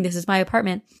you doing? This is my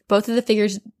apartment," both of the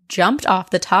figures jumped off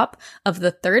the top of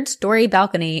the 3rd-story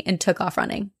balcony and took off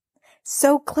running.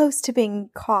 so close to being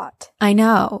caught. I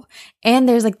know. And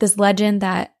there's like this legend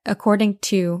that according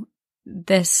to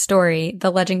this story,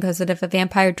 the legend goes that if a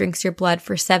vampire drinks your blood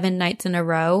for 7 nights in a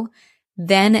row,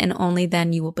 then and only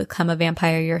then you will become a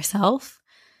vampire yourself.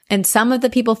 And some of the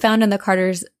people found in the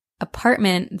Carters'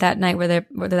 apartment that night,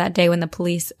 that day when the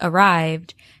police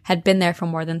arrived, had been there for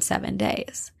more than 7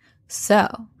 days.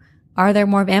 So, are there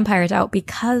more vampires out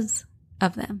because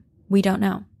of them? We don't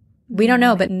know. We don't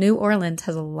know, but New Orleans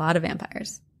has a lot of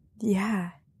vampires.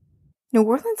 Yeah. New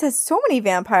Orleans has so many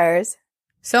vampires.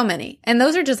 So many. And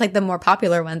those are just like the more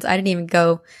popular ones. I didn't even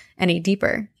go any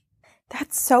deeper.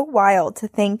 That's so wild to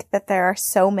think that there are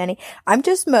so many. I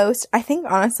think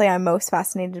honestly, I'm most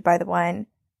fascinated by the one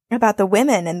about the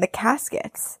women and the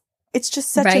caskets. It's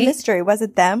just such a mystery. Was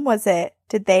it them?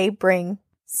 Did they bring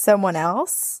someone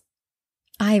else?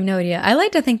 I have no idea. I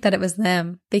like to think that it was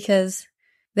them because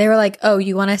they were like, oh,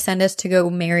 you want to send us to go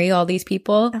marry all these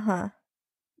people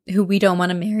who we don't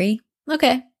want to marry?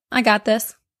 Okay, I got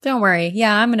this. Don't worry.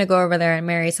 Yeah, I'm going to go over there and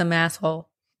marry some asshole.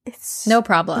 It's no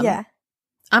problem. Yeah.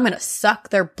 I'm going to suck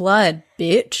their blood,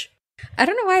 bitch. I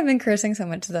don't know why I've been cursing so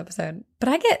much this episode, but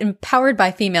I get empowered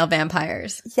by female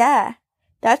vampires. Yeah.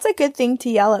 That's a good thing to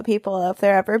yell at people if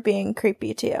they're ever being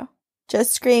creepy to you.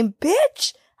 Just scream,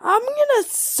 bitch, I'm going to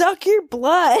suck your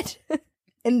blood.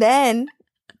 And then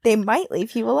they might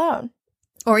leave you alone.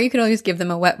 Or you could always give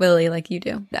them a wet willy like you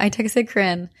do. I texted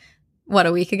Corinne,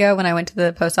 a week ago when I went to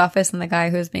the post office and the guy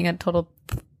who was being a total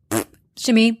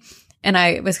shimmy, and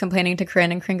I was complaining to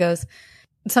Corinne, and Corinne goes,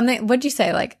 something, what'd you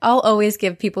say? Like, I'll always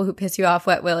give people who piss you off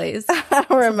wet willies. I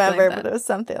don't remember, but it was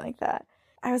something like that.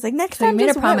 I was like, next time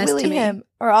just wet willy him,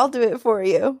 or I'll do it for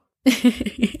you.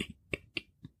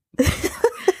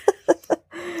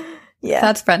 Yeah.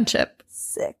 That's friendship.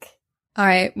 Sick. All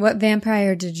right. What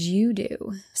vampire did you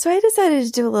do? So I decided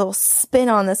to do a little spin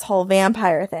on this whole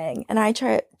vampire thing, and I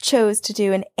chose to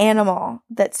do an animal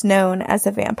that's known as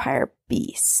a vampire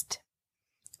beast.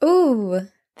 Ooh.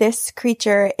 This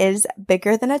creature is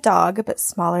bigger than a dog, but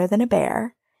smaller than a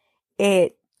bear.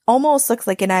 It almost looks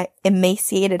like an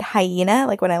emaciated hyena.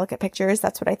 Like when I look at pictures,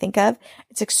 that's what I think of.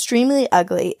 It's extremely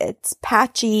ugly. It's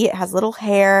patchy. It has little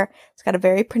hair. It's got a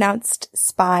very pronounced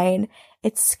spine.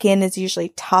 Its skin is usually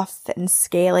tough and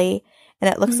scaly,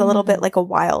 and it looks a little bit like a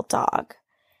wild dog.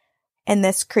 And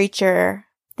this creature,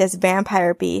 this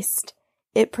vampire beast,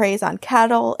 it preys on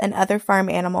cattle and other farm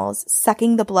animals,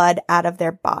 sucking the blood out of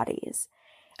their bodies.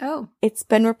 Oh. It's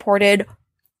been reported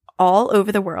all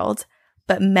over the world,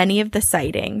 but many of the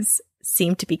sightings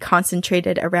seem to be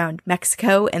concentrated around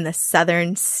Mexico and the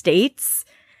southern states.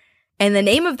 And the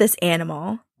name of this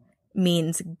animal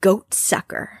means goat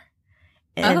sucker.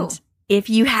 And if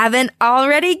you haven't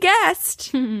already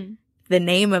guessed, the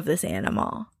name of this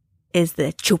animal is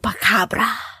the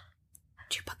chupacabra.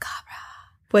 Chupacabra.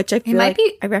 Which I feel like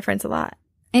I reference a lot.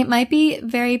 It might be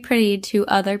very pretty to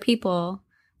other people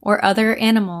or other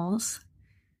animals.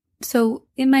 So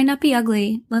it might not be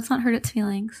ugly. Let's not hurt its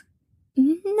feelings.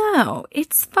 No,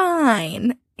 it's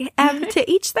fine. To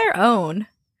each their own.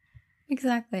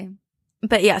 Exactly.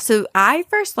 But yeah, so I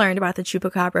first learned about the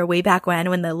chupacabra way back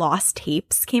when the Lost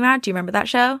Tapes came out. Do you remember that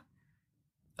show?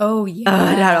 Oh, yeah.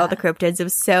 Oh, it had all the cryptids. It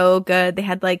was so good. They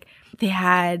had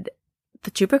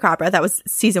the chupacabra. That was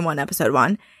season 1, episode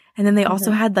 1. And then they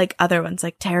also had like other ones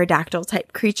like pterodactyl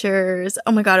type creatures.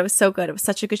 Oh my God, it was so good. It was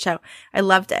such a good show. I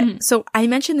loved it. So I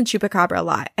mentioned the chupacabra a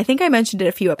lot. I think I mentioned it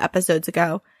a few episodes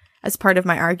ago as part of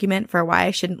my argument for why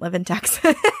I shouldn't live in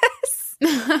Texas.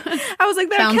 I was like,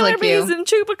 there are killer bees and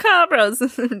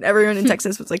chupacabras. And everyone in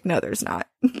Texas was like, no, there's not.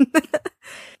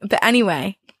 But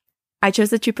anyway, I chose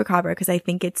the chupacabra because I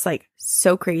think it's like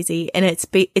so crazy, and it's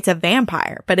a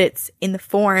vampire, but it's in the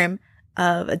form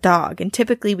of a dog. And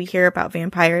typically we hear about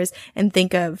vampires and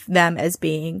think of them as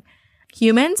being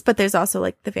humans, but there's also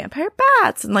like the vampire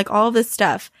bats and like all this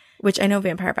stuff, which I know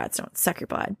vampire bats don't suck your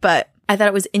blood, but I thought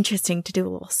it was interesting to do a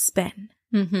little spin.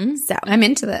 So I'm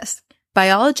into this.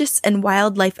 Biologists and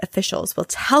wildlife officials will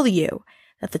tell you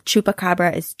that the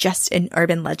chupacabra is just an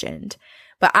urban legend.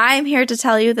 But I'm here to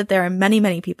tell you that there are many,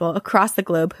 many people across the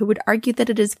globe who would argue that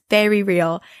it is very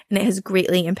real and it has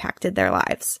greatly impacted their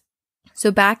lives.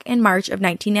 So back in March of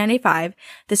 1995,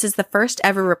 this is the first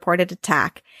ever reported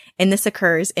attack, and this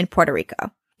occurs in Puerto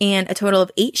Rico. And a total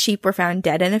of 8 sheep were found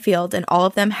dead in a field, and all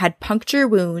of them had puncture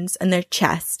wounds in their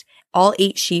chest. All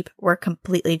 8 sheep were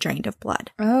completely drained of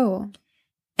blood. Oh.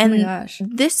 And oh my gosh.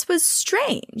 This was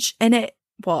strange. And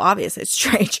obviously it's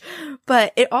strange,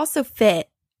 but it also fit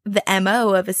the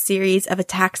MO of a series of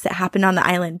attacks that happened on the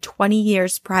island 20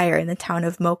 years prior in the town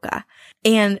of Mocha.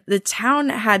 And the town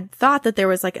had thought that there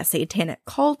was like a satanic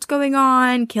cult going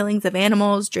on, killings of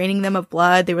animals, draining them of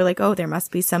blood. They were like, oh, there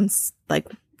must be some like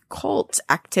cult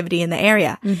activity in the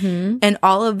area. Mm-hmm. And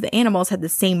all of the animals had the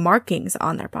same markings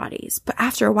on their bodies. But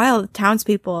after a while, the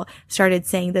townspeople started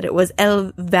saying that it was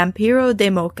El Vampiro de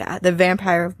Mocha, the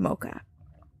vampire of Mocha.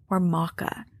 Or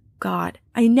Mocha. God,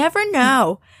 I never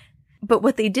know. But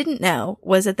what they didn't know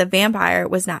was that the vampire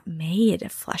was not made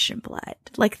of flesh and blood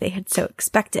like they had so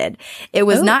expected. It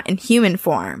was not in human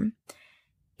form.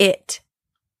 It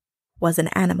was an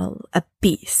animal, a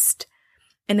beast.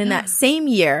 And in that same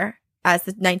year as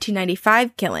the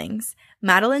 1995 killings,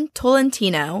 Madeline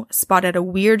Tolentino spotted a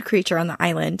weird creature on the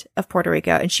island of Puerto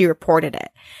Rico, and she reported it.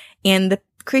 And the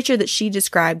creature that she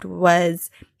described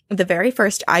was the very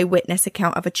first eyewitness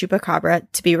account of a chupacabra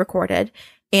to be recorded.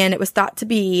 And it was thought to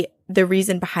be the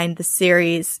reason behind the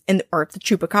series, or the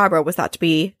chupacabra was thought to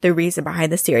be the reason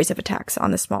behind the series of attacks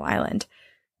on the small island.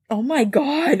 Oh my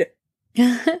God.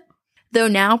 Though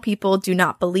now people do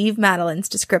not believe Madeline's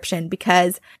description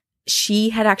because she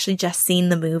had actually just seen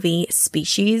the movie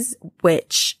Species,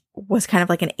 which was kind of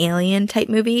like an alien type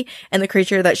movie. And the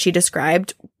creature that she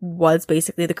described was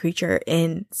basically the creature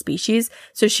in Species.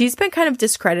 So she's been kind of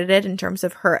discredited in terms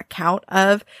of her account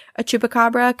of a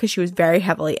chupacabra because she was very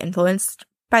heavily influenced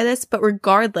by this. But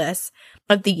regardless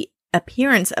of the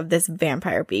appearance of this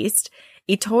vampire beast,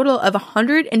 a total of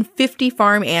 150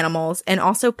 farm animals and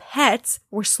also pets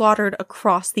were slaughtered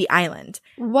across the island.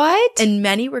 What? And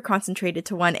many were concentrated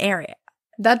to one area.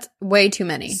 That's way too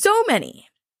many. So many.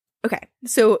 Okay,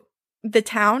 so the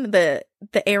town, the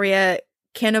area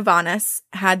Canovanas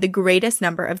had the greatest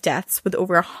number of deaths with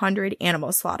over 100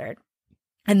 animals slaughtered.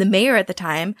 And the mayor at the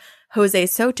time, Jose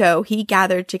Soto, he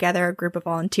gathered together a group of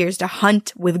volunteers to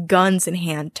hunt with guns in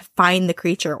hand to find the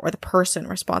creature or the person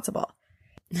responsible.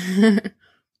 And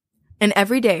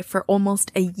every day for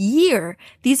almost a year,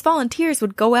 these volunteers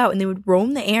would go out and they would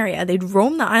roam the area. They'd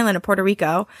roam the island of Puerto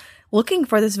Rico looking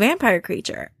for this vampire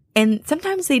creature. And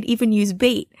sometimes they'd even use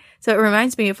bait. So it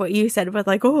reminds me of what you said with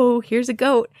like, oh, here's a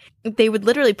goat. They would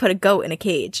literally put a goat in a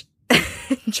cage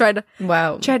and try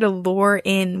to lure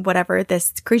in whatever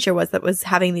this creature was that was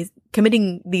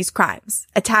committing these crimes,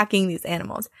 attacking these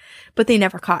animals. But they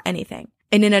never caught anything.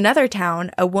 And in another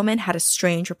town, a woman had a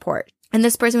strange report. And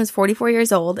this person was 44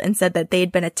 years old and said that they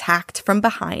had been attacked from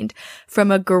behind from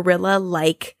a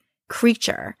gorilla-like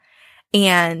creature.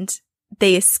 And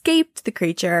they escaped the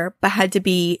creature, but had to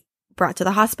be brought to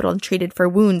the hospital and treated for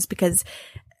wounds because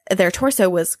their torso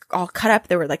was all cut up.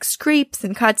 There were like scrapes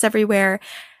and cuts everywhere.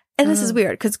 And this is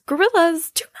weird because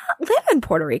gorillas do not live in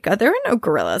Puerto Rico. There are no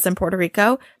gorillas in Puerto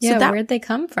Rico. Yeah, where'd they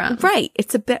come from? Right.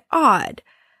 It's a bit odd.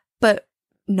 But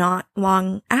not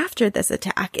long after this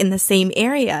attack in the same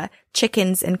area,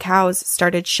 chickens and cows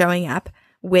started showing up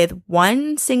with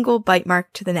one single bite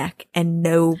mark to the neck and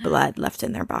no blood left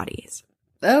in their bodies.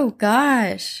 Oh,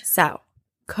 gosh. So,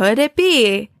 could it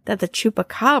be that the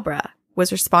chupacabra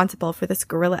was responsible for this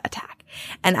gorilla attack?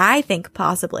 And I think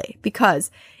possibly, because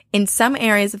in some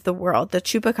areas of the world, the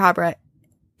chupacabra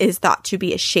is thought to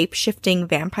be a shape-shifting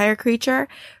vampire creature.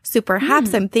 So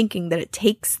perhaps I'm thinking that it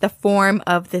takes the form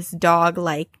of this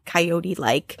dog-like,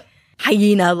 coyote-like,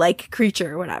 hyena-like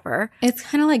creature or whatever. It's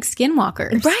kind of like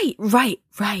skinwalkers.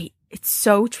 Right. It's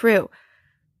so true.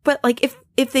 But like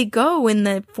if they go in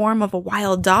the form of a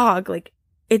wild dog, like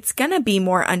it's going to be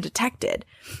more undetected.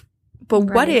 But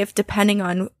what if, depending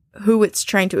on who it's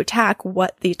trying to attack,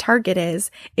 what the target is,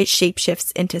 it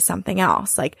shapeshifts into something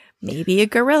else, like maybe a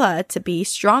gorilla to be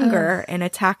stronger and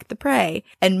attack the prey.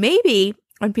 And maybe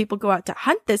when people go out to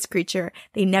hunt this creature,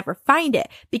 they never find it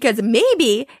because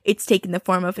maybe it's taken the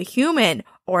form of a human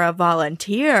or a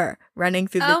volunteer running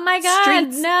through the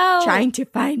streets trying to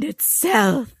find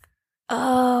itself.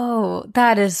 Oh,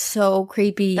 that is so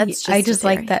creepy. I just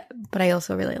like theory. that, but I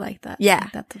also really like that. Yeah.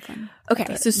 That's a fun.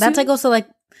 Okay. So that's like also like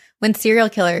when serial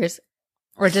killers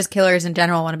or just killers in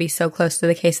general want to be so close to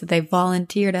the case that they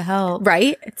volunteer to help.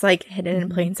 Right? It's like hidden in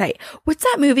plain sight. What's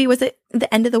that movie? Was it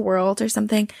The End of the World or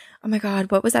something? Oh my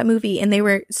God. What was that movie? And they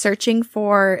were searching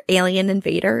for alien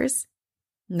invaders.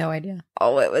 No idea.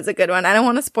 Oh, it was a good one. I don't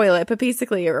want to spoil it, but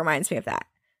basically it reminds me of that.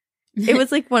 It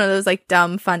was like one of those like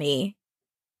dumb, funny,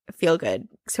 feel good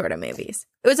sort of movies.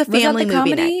 It was a family movie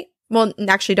comedy night. Well,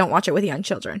 actually don't watch it with young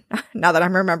children. Now that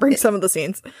I'm remembering some of the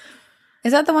scenes.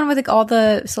 Is that the one with like all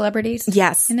the celebrities?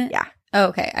 Yes. In it? Yeah. Oh,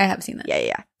 okay. I have seen that.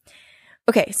 Yeah.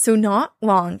 Okay. So not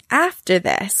long after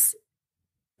this,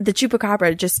 the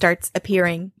chupacabra just starts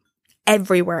appearing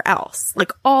everywhere else,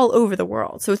 like all over the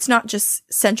world. So it's not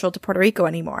just central to Puerto Rico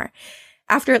anymore.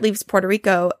 after it leaves Puerto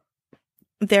Rico,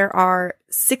 there are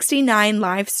 69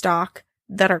 livestock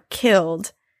that are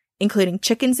killed, including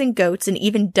chickens and goats and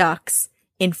even ducks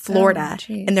in Florida.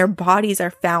 And their bodies are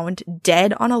found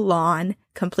dead on a lawn,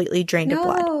 completely drained of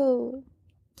blood.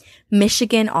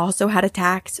 Michigan also had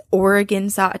attacks. Oregon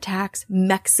saw attacks.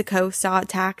 Mexico saw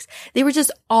attacks. They were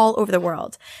just all over the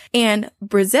world. And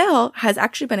Brazil has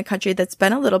actually been a country that's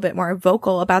been a little bit more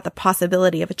vocal about the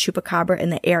possibility of a chupacabra in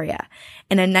the area.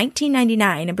 And in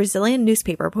 1999, a Brazilian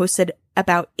newspaper posted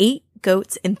about 8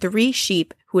 goats and 3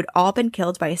 sheep who had all been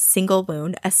killed by a single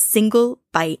wound, a single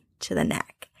bite to the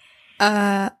neck.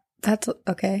 That's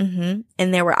okay. Mm-hmm.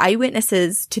 And there were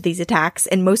eyewitnesses to these attacks,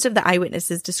 and most of the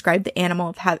eyewitnesses described the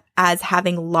animal as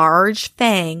having large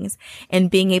fangs and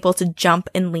being able to jump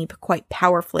and leap quite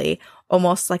powerfully,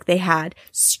 almost like they had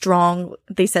strong,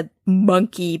 they said,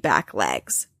 monkey back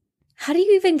legs. How do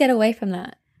you even get away from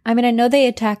that? I mean, I know they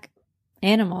attack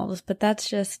animals, but that's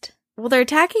just... Well, they're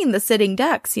attacking the sitting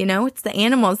ducks, you know? It's the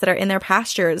animals that are in their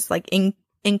pastures, like in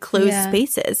enclosed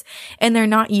spaces, and they're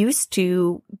not used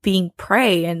to being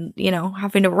prey and, you know,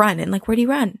 having to run. And like, where do you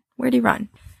run?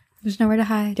 There's nowhere to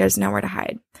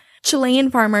hide.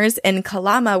 Chilean farmers in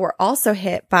Calama were also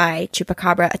hit by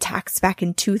chupacabra attacks back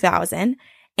in 2000,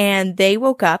 and they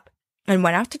woke up and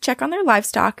went out to check on their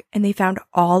livestock, and they found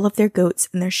all of their goats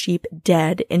and their sheep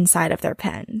dead inside of their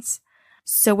pens.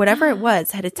 So whatever it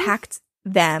was had attacked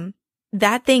them.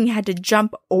 That thing had to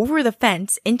jump over the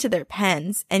fence into their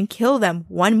pens and kill them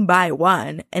one by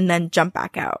one and then jump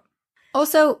back out.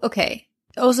 Also, okay.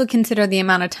 Also consider the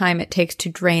amount of time it takes to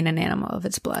drain an animal of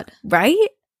its blood. Right?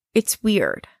 It's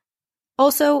weird.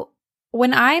 Also,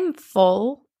 when I'm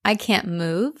full, I can't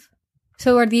move.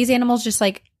 So are these animals just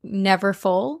like never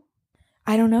full?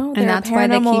 I don't know. And that's why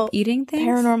they keep eating things?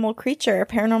 Paranormal creature, a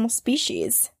paranormal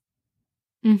species.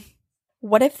 Mm.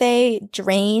 What if they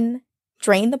drain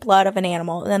the blood of an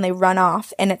animal and then they run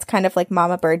off, and it's kind of like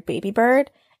mama bird, baby bird,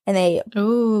 and they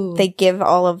give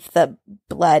all of the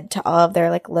blood to all of their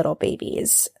like little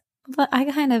babies. But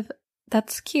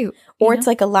that's cute. Or it's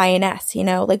like a lioness, you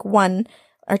know, like 1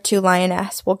 or 2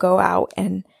 lioness will go out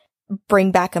and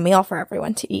bring back a meal for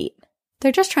everyone to eat.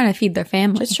 They're just trying to feed their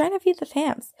family.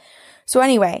 So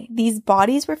anyway, these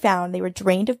bodies were found, they were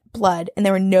drained of blood, and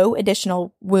there were no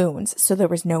additional wounds. So there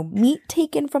was no meat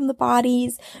taken from the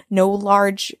bodies, no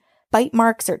large bite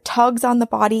marks or tugs on the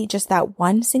body, just that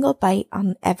one single bite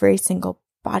on every single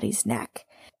body's neck.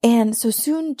 And so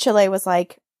soon Chile was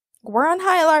like, we're on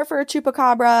high alert for a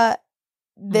chupacabra.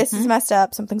 This is messed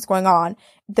up. Something's going on.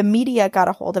 The media got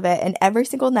a hold of it, and every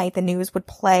single night the news would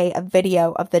play a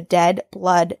video of the dead,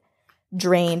 blood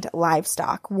drained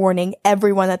livestock, warning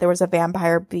everyone that there was a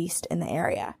vampire beast in the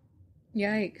area.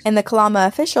 Yikes. And the Calama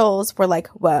officials were like,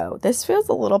 whoa, this feels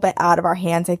a little bit out of our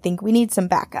hands. I think we need some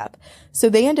backup. So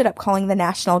they ended up calling the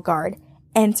National Guard.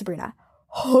 And Sabrina,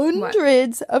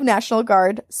 hundreds of National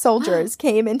Guard soldiers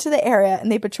came into the area, and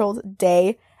they patrolled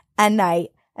day and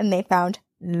night, and they found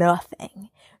nothing.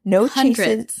 No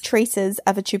traces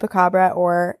of a chupacabra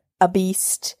or a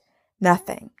beast.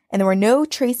 Nothing. And there were no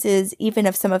traces even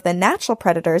of some of the natural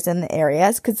predators in the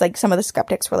areas, because like some of the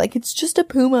skeptics were like, it's just a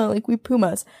puma, like we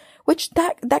pumas, which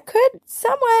that could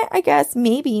somewhat, I guess,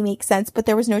 maybe make sense, but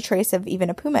there was no trace of even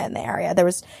a puma in the area. There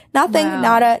was nothing,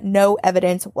 nada, no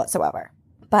evidence whatsoever.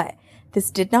 But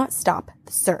this did not stop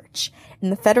the search. And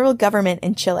the federal government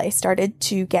in Chile started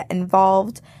to get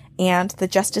involved, and the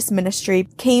Justice Ministry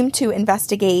came to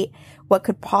investigate what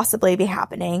could possibly be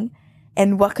happening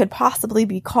and what could possibly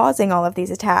be causing all of these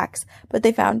attacks, but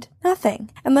they found nothing.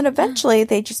 And then eventually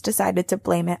they just decided to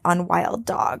blame it on wild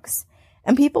dogs.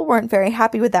 And people weren't very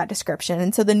happy with that description,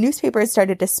 and so the newspapers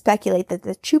started to speculate that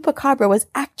the chupacabra was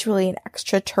actually an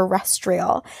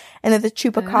extraterrestrial, and that the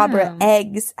chupacabra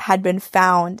eggs had been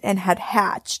found and had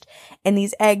hatched. And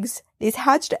these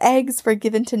hatched eggs were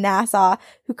given to NASA,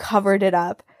 who covered it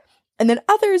up. And then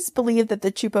others believed that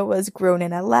the chupa was grown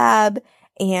in a lab,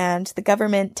 and the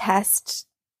government test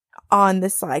on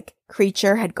this like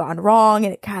creature had gone wrong,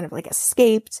 and it kind of like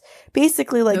escaped,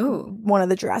 basically like one of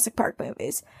the Jurassic Park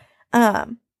movies.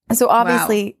 So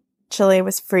obviously Chile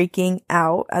was freaking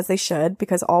out, as they should,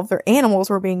 because all of their animals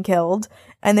were being killed,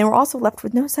 and they were also left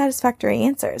with no satisfactory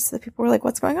answers. So the people were like,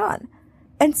 what's going on?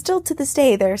 And still to this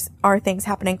day, there are things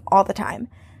happening all the time.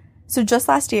 So just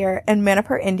last year in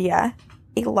Manipur, India,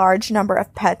 a large number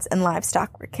of pets and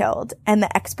livestock were killed, and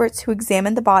the experts who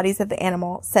examined the bodies of the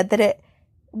animal said that it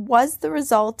was the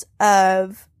result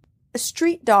of a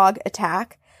street dog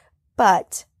attack.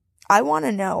 But I want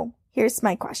to know, here's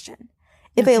my question.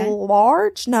 If a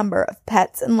large number of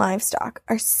pets and livestock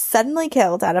are suddenly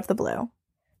killed out of the blue,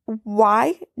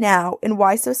 why now and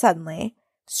why so suddenly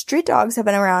Street dogs have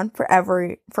been around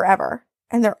forever,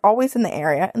 and they're always in the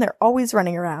area, and they're always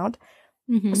running around.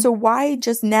 Mm-hmm. So why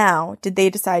just now did they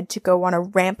decide to go on a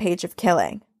rampage of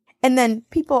killing? And then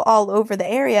people all over the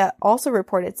area also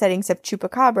reported sightings of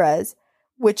chupacabras,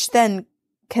 which then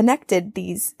connected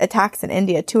these attacks in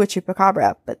India to a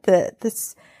chupacabra. But the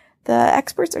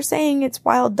experts are saying it's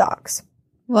wild dogs.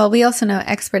 Well, we also know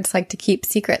experts like to keep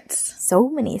secrets. So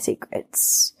many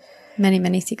secrets. Many,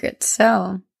 many secrets.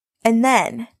 So. And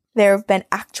then there have been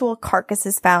actual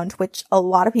carcasses found, which a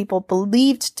lot of people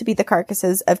believed to be the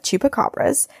carcasses of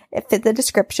chupacabras. It fit the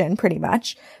description pretty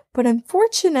much. But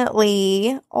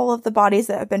unfortunately, all of the bodies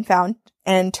that have been found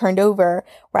and turned over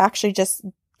were actually just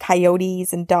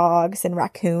coyotes and dogs and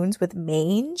raccoons with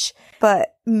mange.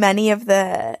 But many of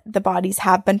the bodies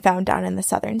have been found down in the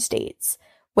southern states,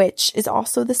 which is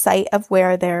also the site of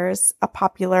where there's a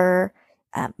popular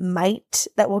mite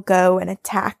that will go and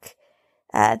attack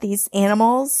these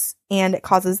animals, and it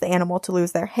causes the animal to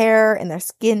lose their hair and their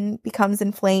skin becomes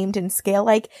inflamed and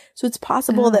scale-like. So it's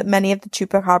possible that many of the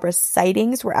chupacabra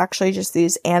sightings were actually just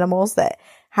these animals that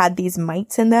had these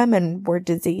mites in them and were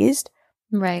diseased.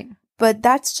 Right. But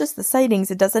that's just the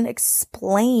sightings. It doesn't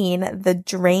explain the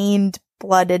drained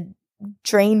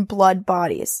blood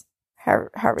bodies.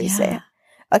 However you say it.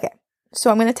 Okay.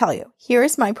 So I'm going to tell you.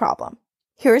 Here's my problem.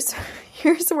 Here's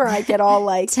where I get all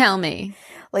like, tell me.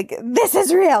 Like, this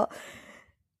is real.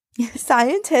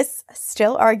 Scientists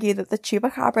still argue that the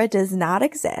chupacabra does not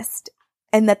exist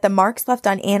and that the marks left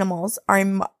on animals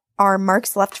are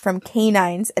marks left from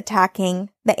canines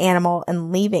attacking the animal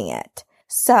and leaving it.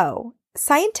 So,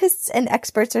 scientists and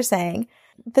experts are saying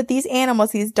that these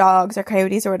animals, these dogs or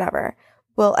coyotes or whatever,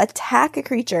 will attack a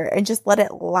creature and just let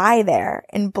it lie there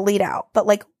and bleed out. But,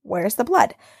 like, where's the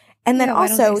blood? And then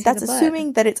also, that's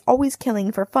assuming that it's always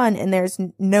killing for fun and there's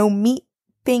no meat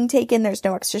being taken, there's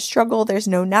no extra struggle, there's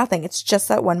no nothing. It's just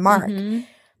that one mark. Mm-hmm.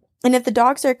 And if the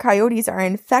dogs or coyotes are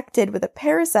infected with a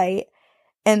parasite,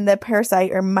 and the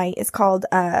parasite or mite is called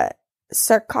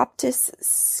Sarcoptes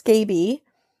scabiei,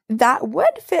 that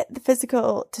would fit the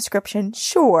physical description,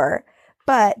 sure.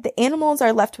 But the animals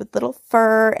are left with little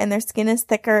fur, and their skin is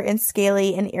thicker and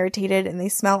scaly and irritated, and they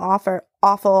smell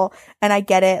awful. And I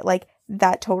get it, like,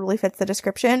 that totally fits the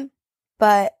description.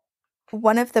 But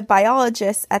one of the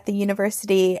biologists at the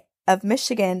University of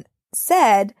Michigan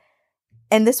said,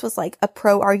 and this was like a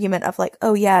pro argument of like,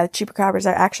 oh yeah, chupacabras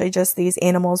are actually just these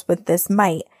animals with this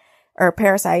mite or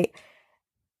parasite.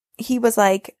 He was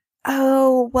like,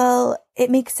 oh, well,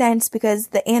 it makes sense because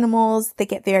the animals, they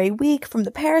get very weak from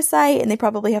the parasite and they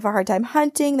probably have a hard time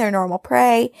hunting their normal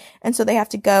prey. And so they have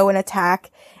to go and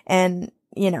attack and,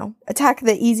 attack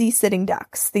the easy sitting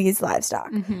ducks, these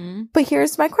livestock. Mm-hmm. But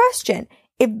here's my question.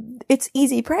 If it's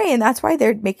easy prey and that's why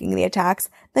they're making the attacks,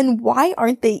 then why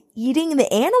aren't they eating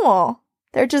the animal?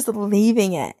 They're just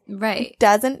leaving it. Right. It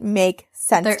doesn't make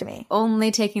sense to me.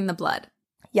 Only taking the blood.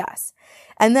 Yes.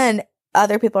 And then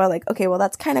other people are like, okay, well,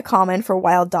 that's kind of common for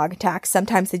wild dog attacks.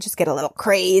 Sometimes they just get a little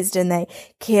crazed and they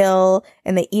kill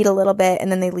and they eat a little bit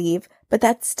and then they leave. But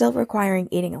that's still requiring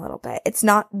eating a little bit. It's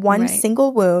not one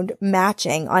single wound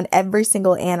matching on every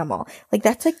single animal. Like,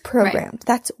 that's like programmed. Right.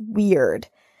 That's weird.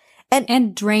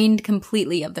 And drained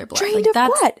completely of their blood. Drained of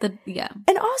blood.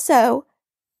 And also,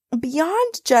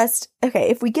 beyond just, okay,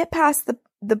 if we get past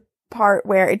the part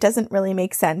where it doesn't really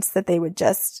make sense that they would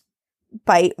just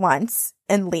bite once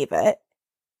and leave it,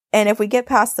 and if we get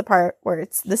past the part where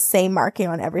it's the same marking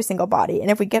on every single body, and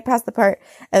if we get past the part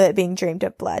of it being drained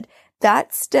of blood,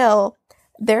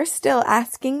 they're still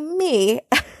asking me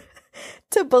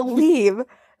to believe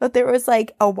that there was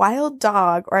like a wild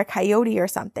dog or a coyote or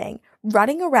something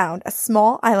running around a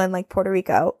small island like Puerto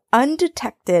Rico,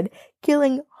 undetected,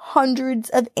 killing hundreds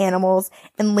of animals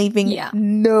and leaving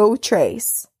no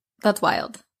trace. That's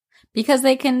wild. Because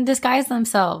they can disguise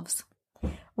themselves.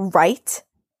 Right?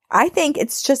 I think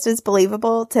it's just as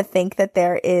believable to think that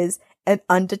there is an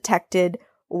undetected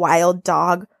wild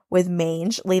dog with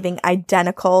mange leaving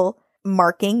identical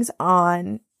markings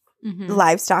on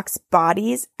livestock's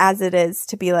bodies as it is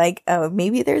to be like, oh,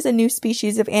 maybe there's a new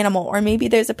species of animal, or maybe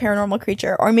there's a paranormal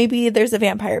creature, or maybe there's a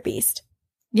vampire beast.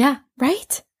 Yeah.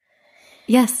 Right?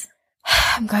 Yes.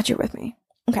 I'm glad you're with me.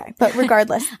 Okay. But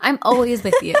regardless. I'm always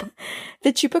with you.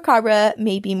 The chupacabra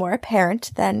may be more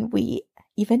apparent than we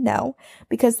even know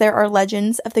because there are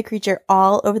legends of the creature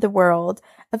all over the world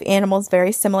of animals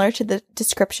very similar to the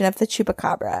description of the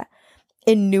chupacabra.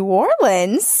 In New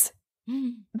Orleans,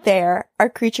 there are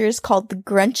creatures called the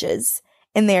Grunches,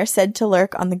 and they are said to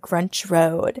lurk on the Grunch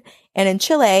Road. And in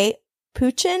Chile,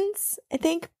 Puchins, I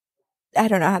think, I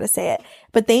don't know how to say it,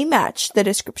 but they match the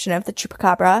description of the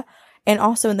chupacabra. And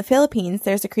also in the Philippines,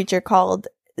 there's a creature called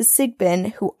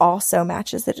Sigbin who also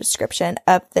matches the description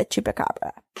of the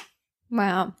chupacabra.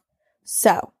 Wow.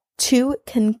 So, to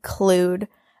conclude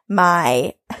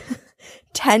my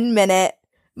 10-minute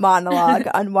monologue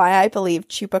on why I believe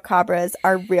chupacabras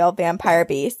are real vampire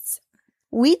beasts,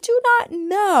 we do not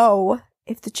know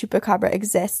if the chupacabra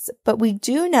exists, but we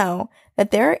do know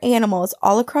that there are animals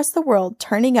all across the world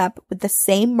turning up with the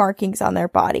same markings on their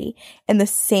body and the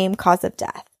same cause of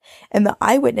death. And the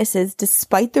eyewitnesses,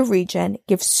 despite the region,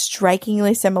 give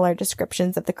strikingly similar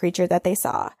descriptions of the creature that they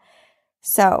saw.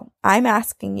 So, I'm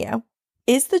asking you,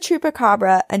 is the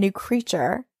chupacabra a new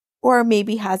creature, or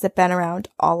maybe has it been around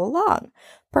all along?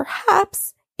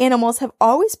 Perhaps animals have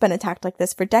always been attacked like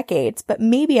this for decades, but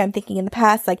maybe I'm thinking in the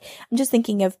past, like I'm just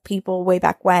thinking of people way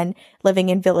back when living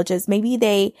in villages. Maybe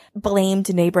they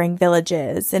blamed neighboring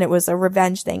villages and it was a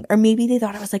revenge thing. Or maybe they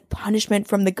thought it was like punishment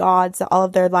from the gods that all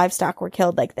of their livestock were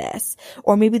killed like this.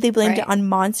 Or maybe they blamed it on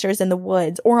monsters in the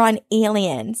woods or on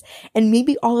aliens. And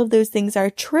maybe all of those things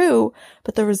are true,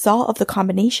 but the result of the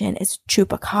combination is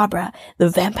chupacabra, the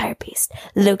vampire beast,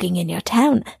 lurking in your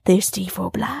town, thirsty for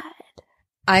blood.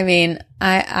 I mean,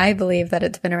 I believe that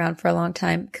it's been around for a long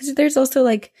time because there's also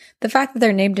like the fact that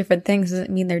they're named different things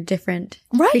doesn't mean they're different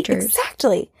creatures.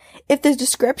 Exactly. If the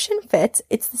description fits,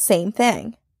 it's the same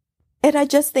thing. And I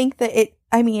just think that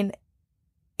in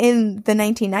the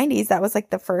 1990s, that was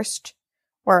like the first,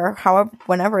 or however,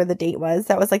 whenever the date was,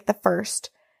 that was like the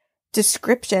first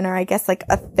description, or I guess like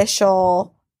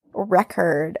official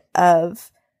record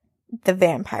of the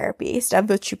vampire beast, of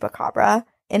the chupacabra.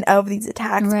 And of these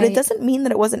attacks, but it doesn't mean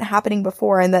that it wasn't happening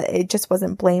before and that it just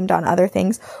wasn't blamed on other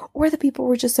things, or the people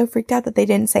were just so freaked out that they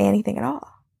didn't say anything at all.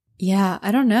 Yeah,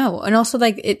 I don't know. And also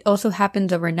like it also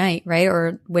happens overnight, right?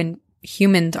 Or when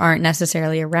humans aren't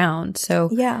necessarily around. So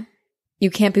yeah, you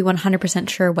can't be 100%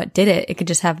 sure what did it. It could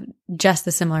just have just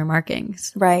the similar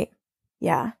markings. Right.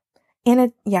 Yeah.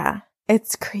 And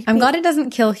it's creepy. I'm glad it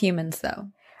doesn't kill humans though.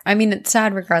 I mean, it's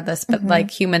sad regardless, but like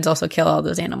humans also kill all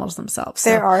those animals themselves. So.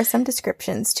 There are some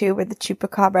descriptions too where the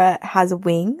chupacabra has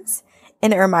wings,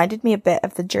 and it reminded me a bit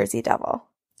of the Jersey Devil.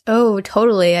 Oh,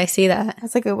 totally. I see that. I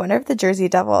was like, I wonder if the Jersey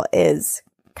Devil is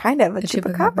kind of a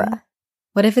chupacabra.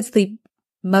 What if it's the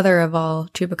mother of all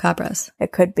chupacabras?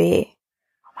 It could be.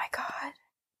 Oh my God.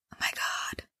 Oh my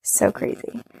God. So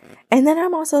crazy. And then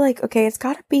I'm also like, okay, it's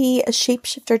got to be a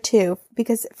shapeshifter too,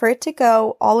 because for it to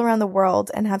go all around the world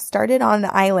and have started on an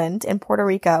island in Puerto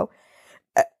Rico,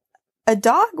 a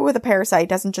dog with a parasite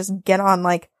doesn't just get on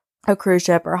like a cruise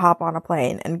ship or hop on a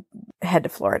plane and head to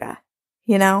Florida.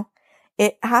 You know,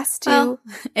 it has to. Well,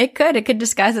 it could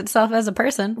disguise itself as a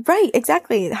person. Right.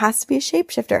 Exactly. It has to be a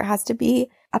shapeshifter. It has to be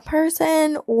a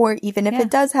person, or even if it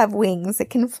does have wings, it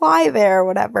can fly there or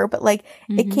whatever. But like,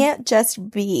 it can't just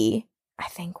be, I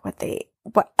think,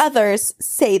 what others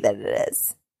say that it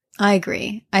is. I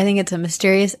agree. I think it's a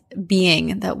mysterious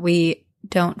being that we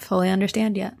don't fully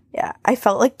understand yet. Yeah. I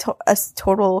felt like a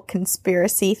total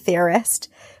conspiracy theorist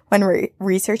when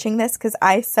researching this, because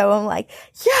I am like,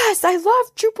 yes, I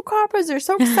love chupacabras. They're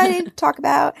so exciting to talk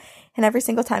about. And every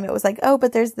single time it was like, oh,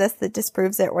 but there's this that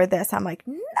disproves it, or this. I'm like,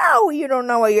 no, you don't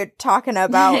know what you're talking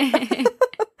about.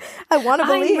 I want to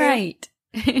believe. I'm right.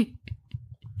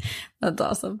 That's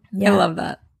awesome. Yeah. I love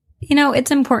that. You know,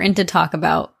 it's important to talk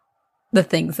about the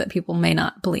things that people may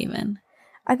not believe in.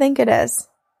 I think it is.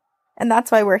 And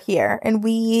that's why we're here. And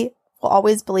we will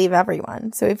always believe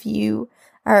everyone. So if you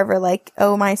are ever like,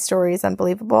 oh, my story is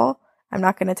unbelievable, I'm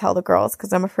not going to tell the girls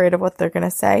because I'm afraid of what they're going to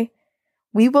say.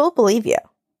 We will believe you.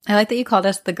 I like that you called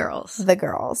us the girls. The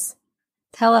girls.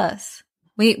 Tell us.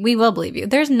 We will believe you.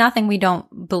 There's nothing we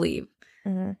don't believe.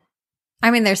 Mm-hmm. I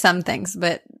mean, there's some things,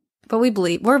 but we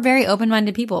believe. We're very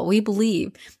open-minded people. We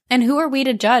believe. And who are we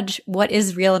to judge what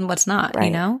is real and what's not,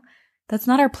 you know? That's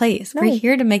not our place. No. We're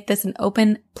here to make this an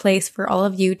open place for all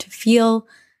of you to feel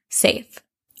safe.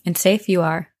 And safe you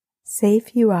are.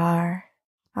 Safe you are.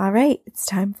 All right. It's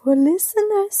time for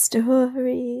listener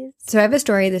stories. So I have a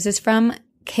story. This is from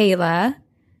Kayla.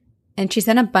 And she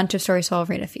sent a bunch of stories, so I'll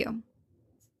read a few.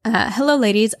 Hello,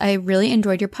 ladies. I really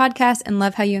enjoyed your podcast and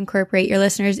love how you incorporate your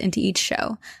listeners into each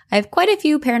show. I have quite a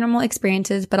few paranormal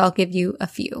experiences, but I'll give you a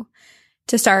few.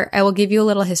 To start, I will give you a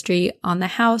little history on the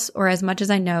house, or as much as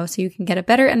I know, so you can get a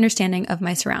better understanding of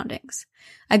my surroundings.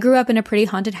 I grew up in a pretty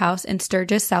haunted house in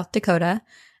Sturgis, South Dakota,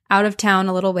 out of town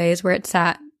a little ways where it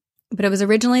sat, but it was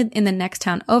originally in the next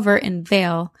town over in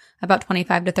Vail, about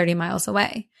 25 to 30 miles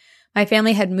away. My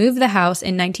family had moved the house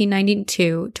in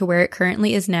 1992 to where it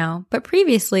currently is now, but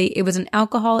previously it was an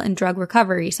alcohol and drug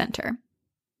recovery center.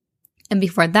 And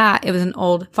before that, it was an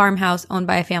old farmhouse owned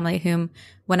by a family whom,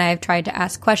 when I have tried to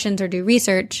ask questions or do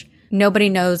research, nobody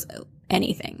knows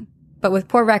anything. But with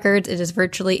poor records, it is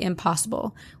virtually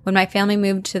impossible. When my family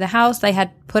moved to the house, they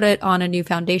had put it on a new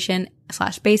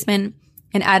foundation/basement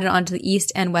and added on to the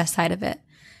east and west side of it.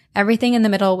 Everything in the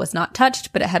middle was not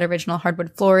touched, but it had original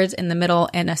hardwood floors in the middle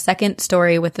and a second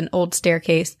story with an old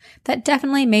staircase that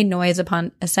definitely made noise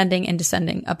upon ascending and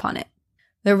descending upon it.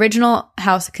 The original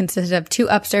house consisted of 2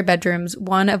 upstairs bedrooms,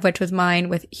 one of which was mine,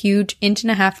 with huge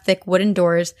 1.5-inch thick wooden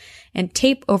doors and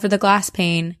tape over the glass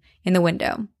pane in the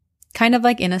window, kind of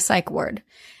like in a psych ward.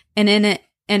 And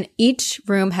each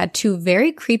room had 2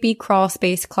 very creepy crawl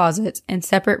space closets and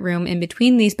separate room in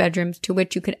between these bedrooms to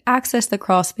which you could access the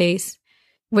crawl space,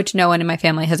 which no one in my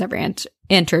family has ever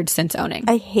entered since owning.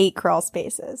 I hate crawl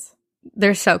spaces.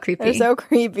 They're so creepy. They're so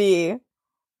creepy.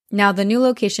 Now, the new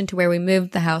location to where we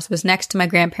moved the house was next to my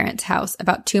grandparents' house,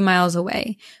 about 2 miles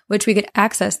away, which we could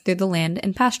access through the land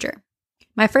and pasture.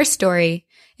 My first story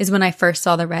is when I first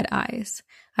saw the red eyes.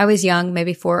 I was young,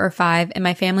 maybe 4 or 5, and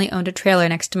my family owned a trailer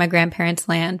next to my grandparents'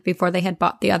 land before they had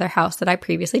bought the other house that I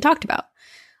previously talked about.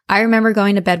 I remember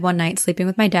going to bed one night, sleeping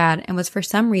with my dad, and was for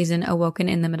some reason awoken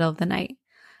in the middle of the night.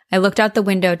 I looked out the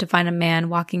window to find a man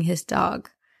walking his dog,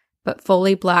 but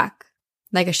fully black,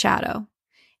 like a shadow.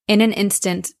 In an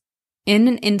instant,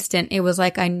 it was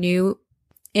like they knew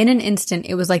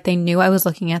I was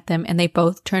looking at them, and they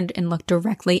both turned and looked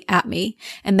directly at me,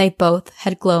 and they both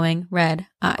had glowing red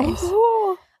eyes.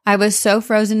 Oh. I was so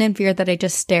frozen in fear that I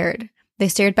just stared. They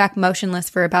stared back motionless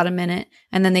for about a minute,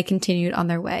 and then they continued on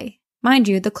their way. Mind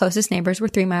you, the closest neighbors were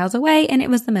 3 miles away, and it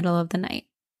was the middle of the night.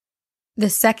 The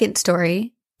second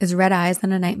story is Red Eyes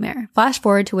and a Nightmare. Flash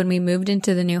forward to when we moved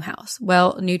into the new house.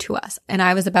 Well, new to us. And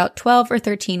I was about 12 or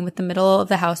 13, with the middle of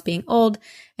the house being old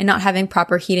and not having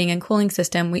proper heating and cooling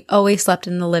system. We always slept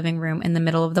in the living room in the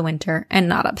middle of the winter and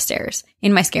not upstairs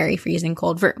in my scary freezing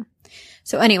cold room.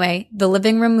 So anyway, the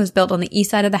living room was built on the east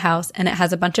side of the house, and it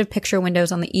has a bunch of picture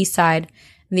windows on the east side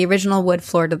and the original wood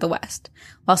floor to the west.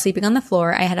 While sleeping on the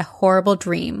floor, I had a horrible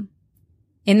dream.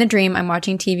 In the dream, I'm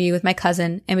watching TV with my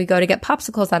cousin, and we go to get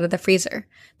popsicles out of the freezer,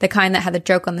 the kind that had the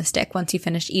joke on the stick once you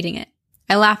finished eating it.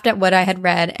 I laughed at what I had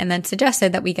read and then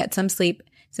suggested that we get some sleep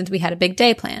since we had a big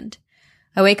day planned.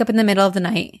 I wake up in the middle of the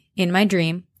night, in my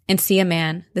dream, and see a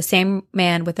man, the same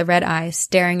man with the red eyes,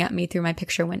 staring at me through my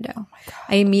picture window. Oh my God.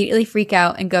 I immediately freak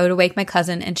out and go to wake my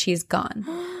cousin, and she's gone.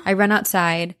 I run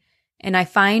outside, and I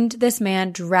find this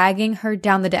man dragging her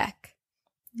down the deck.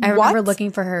 I remember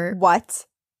looking for her. What?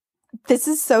 This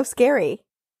is so scary.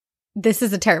 This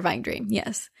is a terrifying dream,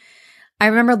 yes. I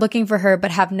remember looking for her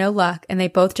but have no luck, and they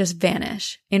both just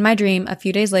vanish. In my dream, a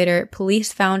few days later,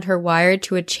 police found her wired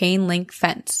to a chain link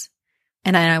fence.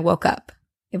 And then I woke up.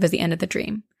 It was the end of the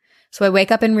dream. So I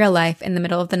wake up in real life in the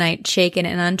middle of the night, shaken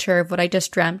and unsure of what I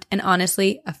just dreamt, and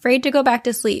honestly, afraid to go back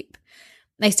to sleep.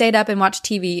 I stayed up and watched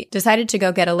TV, decided to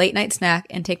go get a late night snack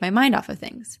and take my mind off of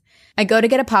things. I go to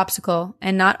get a popsicle,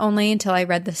 and not only until I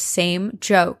read the same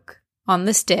joke on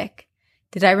the stick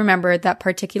did I remember that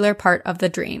particular part of the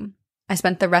dream. I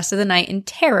spent the rest of the night in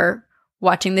terror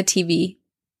watching the TV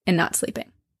and not sleeping.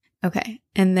 Okay,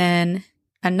 and then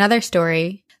another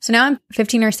story. So now I'm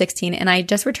 15 or 16, and I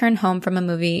just returned home from a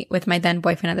movie with my then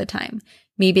boyfriend at the time.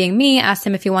 Me being me, asked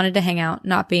him if he wanted to hang out,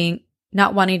 not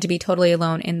wanting to be totally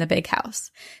alone in the big house,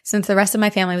 since the rest of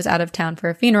my family was out of town for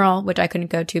a funeral, which I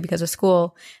couldn't go to because of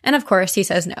school. And of course, he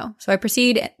says no. So I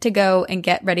proceed to go and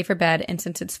get ready for bed, and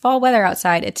since it's fall weather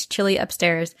outside, it's chilly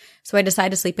upstairs, so I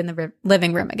decide to sleep in the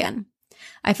living room again.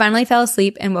 I finally fell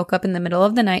asleep and woke up in the middle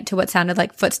of the night to what sounded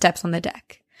like footsteps on the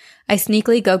deck. I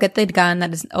sneakily go get the gun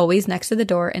that is always next to the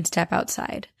door and step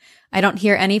outside. I don't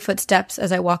hear any footsteps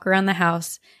as I walk around the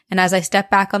house, and as I step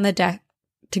back on the deck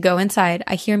to go inside,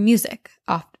 I hear music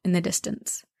off in the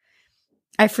distance.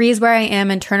 I freeze where I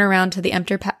am and turn around to the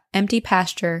empty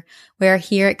pasture where I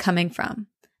hear it coming from.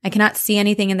 I cannot see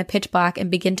anything in the pitch black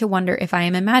and begin to wonder if I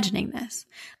am imagining this.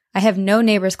 I have no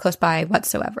neighbors close by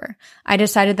whatsoever. I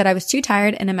decided that I was too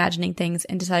tired and imagining things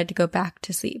and decided to go back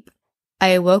to sleep. I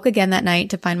awoke again that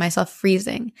night to find myself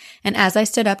freezing, and as I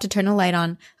stood up to turn the light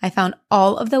on, I found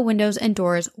all of the windows and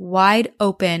doors wide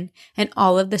open and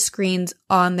all of the screens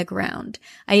on the ground.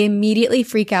 I immediately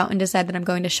freak out and decide that I'm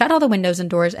going to shut all the windows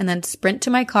and doors and then sprint to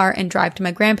my car and drive to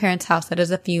my grandparents' house that is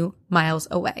a few miles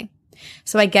away.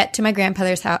 So I get to my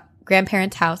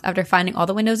grandparents' house after finding all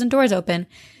the windows and doors open.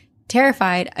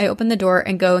 Terrified, I open the door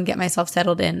and go and get myself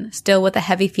settled in, still with a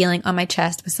heavy feeling on my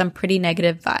chest with some pretty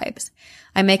negative vibes.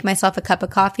 I make myself a cup of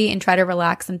coffee and try to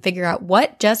relax and figure out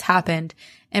what just happened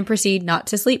and proceed not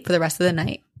to sleep for the rest of the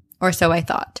night. Or so I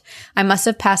thought. I must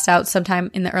have passed out sometime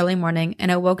in the early morning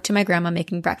and awoke to my grandma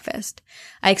making breakfast.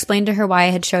 I explained to her why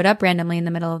I had showed up randomly in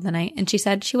the middle of the night, and she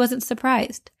said she wasn't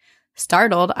surprised.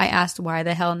 Startled, I asked why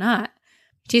the hell not.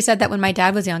 She said that when my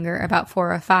dad was younger, about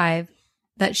 4 or 5,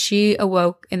 that she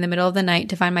awoke in the middle of the night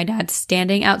to find my dad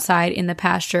standing outside in the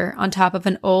pasture on top of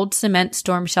an old cement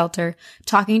storm shelter,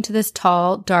 talking to this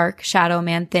tall, dark shadow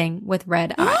man thing with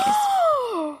red eyes.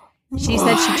 She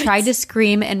said she tried to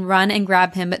scream and run and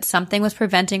grab him, but something was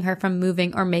preventing her from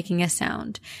moving or making a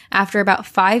sound. After about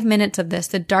 5 minutes of this,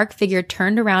 the dark figure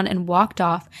turned around and walked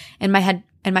off, and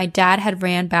my dad had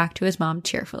ran back to his mom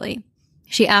cheerfully.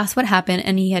 She asked what happened,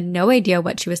 and he had no idea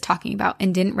what she was talking about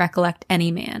and didn't recollect any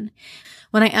man.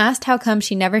 When I asked how come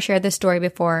she never shared this story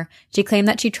before, she claimed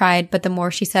that she tried, but the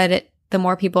more she said it, the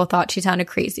more people thought she sounded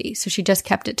crazy, so she just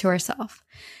kept it to herself.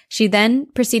 She then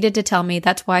proceeded to tell me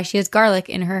that's why she has garlic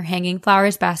in her hanging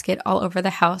flowers basket all over the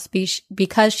house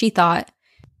because she thought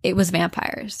it was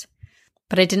vampires.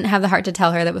 But I didn't have the heart to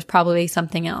tell her that was probably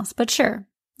something else. But sure,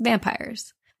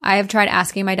 vampires. I have tried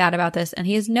asking my dad about this, and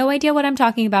he has no idea what I'm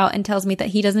talking about and tells me that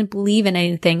he doesn't believe in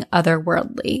anything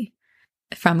otherworldly.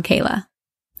 From Kayla.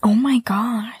 Oh my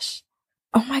gosh.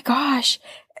 Oh my gosh.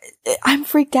 I'm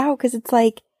freaked out because it's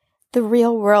like the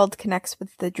real world connects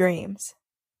with the dreams.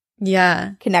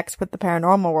 Yeah. Connects with the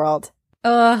paranormal world.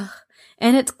 Ugh.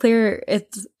 And it's clear if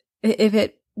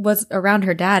it was around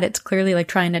her dad, it's clearly like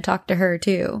trying to talk to her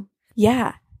too.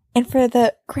 Yeah. And for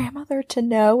the grandmother to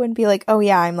know and be like, oh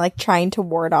yeah, I'm like trying to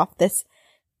ward off this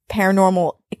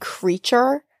paranormal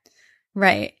creature.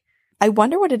 Right. I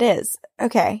wonder what it is.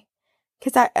 Okay.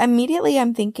 Because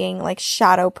I'm thinking like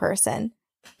shadow person.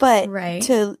 But right.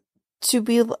 to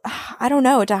be, I don't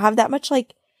know, to have that much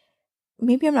like,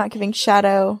 maybe I'm not giving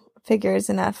shadow people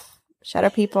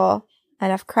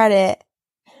enough credit.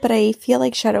 But I feel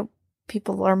like shadow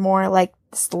people are more like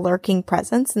this lurking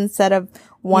presence instead of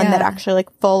one that actually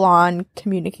like full on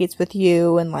communicates with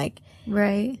you and like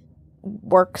right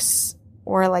works,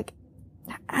 or like,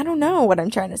 I don't know what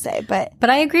I'm trying to say, but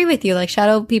I agree with you. Like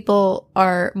shadow people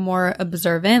are more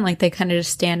observant. Like they kind of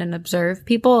just stand and observe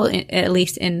people, at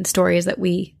least in stories that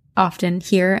we often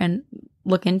hear and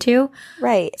look into.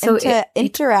 Right. So and to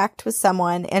interact with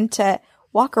someone and to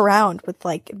walk around with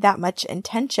like that much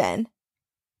intention.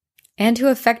 And to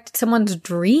affect someone's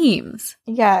dreams.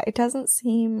 Yeah, it doesn't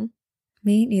seem...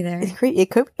 Me neither. It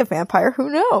could be a vampire. Who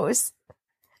knows?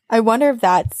 I wonder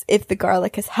if the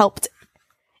garlic has helped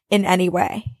in any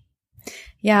way.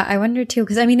 Yeah, I wonder too.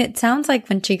 Because I mean, it sounds like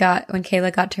when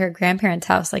Kayla got to her grandparents'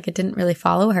 house, like it didn't really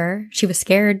follow her. She was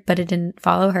scared, but it didn't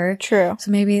follow her. True.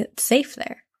 So maybe it's safe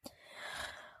there.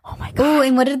 Oh my God. Oh,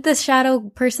 and what did the shadow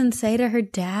person say to her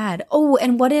dad? Oh,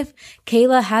 and what if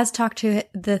Kayla has talked to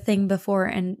the thing before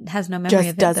and has no memory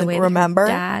of it? Doesn't remember. Her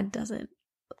dad doesn't.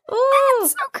 Oh,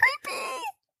 so creepy.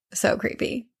 So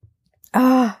creepy.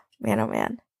 Oh,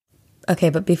 man. Okay,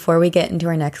 but before we get into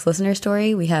our next listener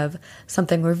story, we have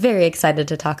something we're very excited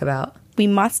to talk about. We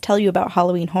must tell you about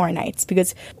Halloween Horror Nights,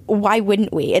 because why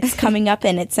wouldn't we? It's coming up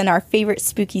and it's in our favorite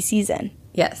spooky season.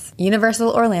 Yes,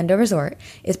 Universal Orlando Resort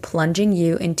is plunging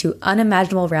you into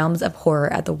unimaginable realms of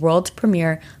horror at the world's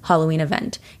premier Halloween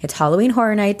event. It's Halloween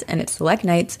Horror Nights, and it's select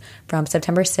nights from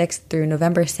September 6th through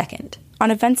November 2nd.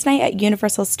 On events night at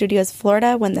Universal Studios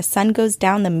Florida, when the sun goes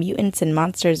down, the mutants and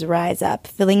monsters rise up,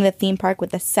 filling the theme park with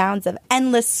the sounds of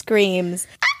endless screams.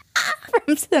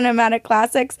 From cinematic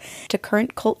classics to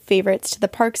current cult favorites to the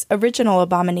park's original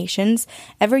abominations,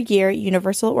 every year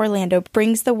Universal Orlando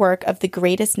brings the work of the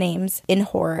greatest names in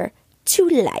horror to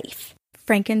life.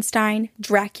 Frankenstein,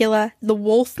 Dracula, the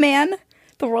Wolfman,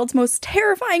 the world's most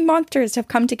terrifying monsters have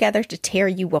come together to tear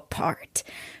you apart.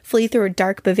 Flee through a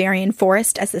dark Bavarian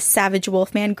forest as the savage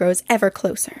Wolfman grows ever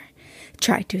closer.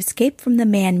 Try to escape from the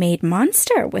man-made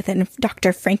monster within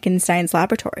Dr. Frankenstein's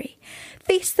laboratory.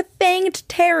 Face the fanged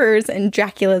terrors in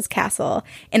Dracula's castle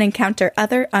and encounter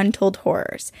other untold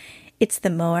horrors. It's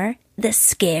the more, the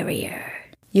scarier.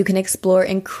 You can explore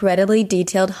incredibly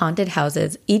detailed haunted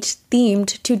houses, each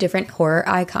themed to different horror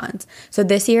icons. So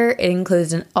this year, it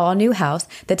includes an all-new house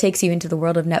that takes you into the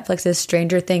world of Netflix's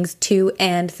Stranger Things 2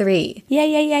 and 3.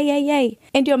 Yay.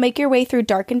 And you'll make your way through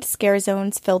darkened scare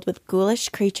zones filled with ghoulish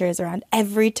creatures around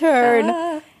every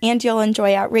turn. And you'll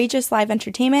enjoy outrageous live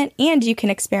entertainment, and you can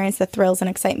experience the thrills and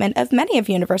excitement of many of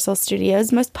Universal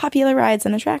Studios' most popular rides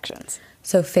and attractions.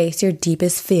 So face your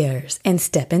deepest fears and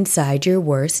step inside your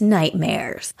worst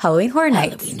nightmares. Halloween Horror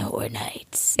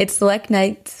Nights. It's select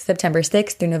nights September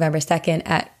 6th through November 2nd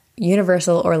at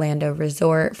Universal Orlando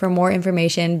Resort. For more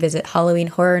information, visit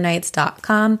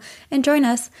HalloweenHorrorNights.com and join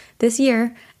us this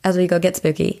year as we go get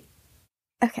spooky.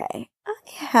 Okay, I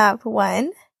have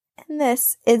one, and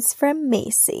this is from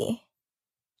Macy.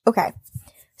 Okay,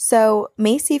 so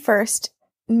Macy first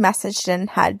messaged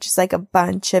and had just like a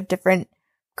bunch of different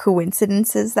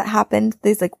coincidences that happened,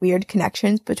 these like weird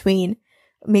connections between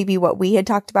maybe what we had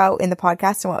talked about in the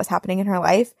podcast and what was happening in her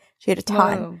life. She had a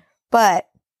ton. Whoa. But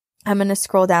I'm going to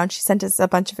scroll down. She sent us a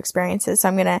bunch of experiences. So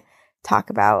I'm going to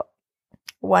talk about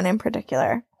one in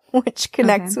particular, which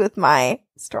connects with my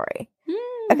story.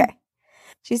 Okay.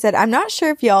 She said, I'm not sure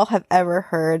if y'all have ever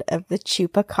heard of the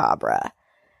chupacabra,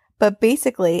 but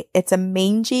basically it's a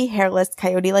mangy, hairless,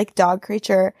 coyote-like dog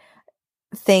creature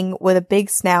thing with a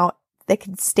big snout that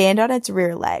can stand on its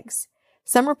rear legs.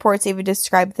 Some reports even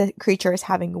describe the creature as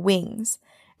having wings.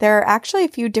 There are actually a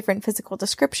few different physical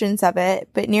descriptions of it,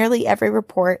 but nearly every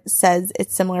report says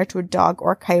it's similar to a dog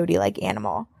or coyote-like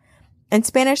animal. In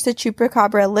Spanish, the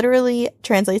chupacabra literally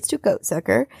translates to goat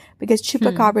sucker because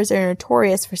chupacabras are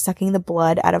notorious for sucking the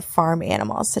blood out of farm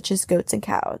animals, such as goats and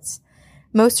cows.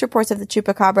 Most reports of the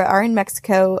chupacabra are in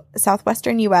Mexico,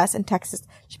 southwestern U.S., and Texas.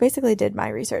 She basically did my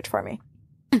research for me.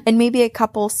 And maybe a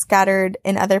couple scattered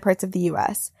in other parts of the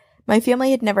U.S. My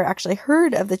family had never actually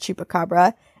heard of the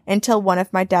chupacabra until one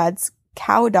of my dad's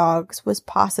cow dogs was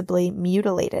possibly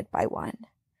mutilated by one.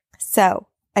 So,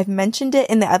 I've mentioned it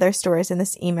in the other stories in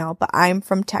this email, but I'm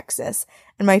from Texas,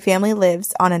 and my family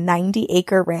lives on a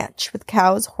 90-acre ranch with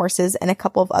cows, horses, and a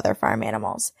couple of other farm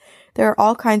animals. There are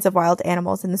all kinds of wild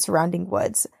animals in the surrounding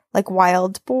woods, like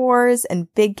wild boars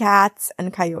and big cats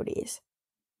and coyotes.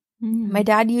 My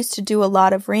dad used to do a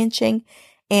lot of ranching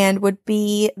and would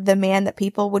be the man that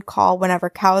people would call whenever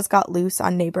cows got loose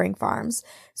on neighboring farms.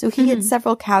 So he had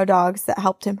several cow dogs that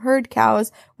helped him herd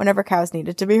cows whenever cows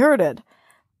needed to be herded.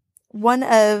 One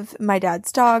of my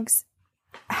dad's dogs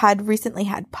had recently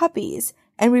had puppies,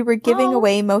 and we were giving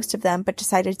away most of them, but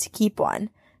decided to keep one.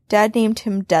 Dad named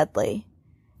him Dudley.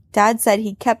 Dad said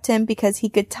he kept him because he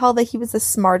could tell that he was the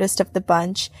smartest of the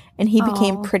bunch, and he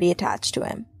became pretty attached to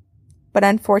him. But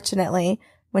unfortunately,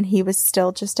 when he was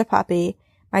still just a puppy,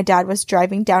 my dad was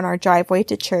driving down our driveway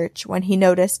to church when he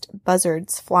noticed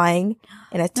buzzards flying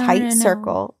in a tight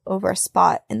circle over a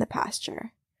spot in the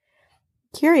pasture.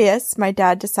 Curious, my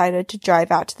dad decided to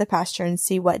drive out to the pasture and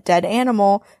see what dead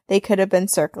animal they could have been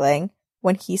circling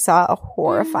when he saw a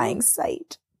horrifying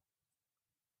sight.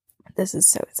 This is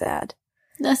so sad.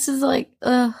 This is like,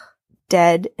 ugh.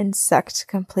 Dead and sucked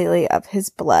completely of his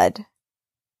blood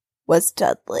was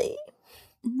Dudley.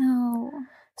 No.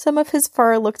 Some of his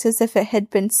fur looked as if it had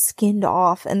been skinned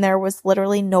off, and there was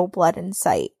literally no blood in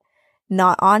sight.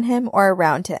 Not on him or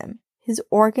around him. His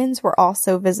organs were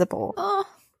also visible. Oh.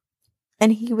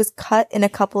 And he was cut in a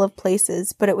couple of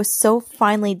places, but it was so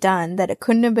finely done that it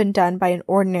couldn't have been done by an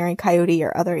ordinary coyote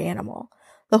or other animal.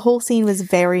 The whole scene was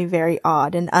very, very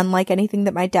odd and unlike anything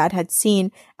that my dad had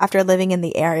seen after living in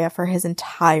the area for his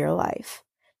entire life.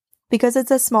 Because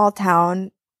it's a small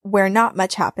town where not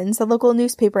much happens, the local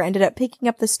newspaper ended up picking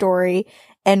up the story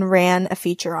and ran a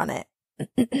feature on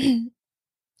it.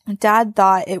 Dad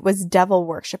thought it was devil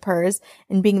worshippers,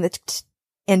 and being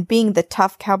the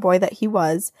tough cowboy that he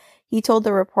was, he told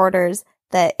the reporters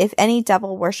that if any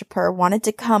devil worshipper wanted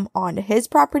to come onto his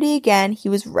property again, he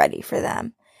was ready for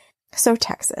them. So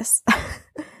Texas.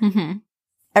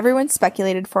 Everyone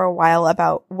speculated for a while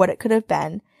about what it could have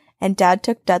been, and Dad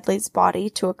took Dudley's body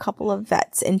to a couple of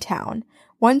vets in town.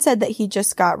 One said that he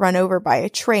just got run over by a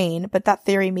train, but that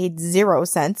theory made zero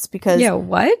sense because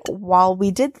while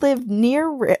we did live near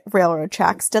railroad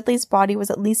tracks, Dudley's body was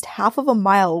at least half of a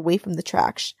mile away from the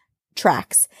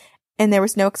tracks, and there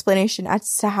was no explanation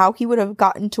as to how he would have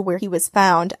gotten to where he was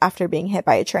found after being hit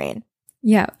by a train.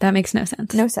 Yeah, that makes no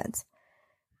sense. No sense.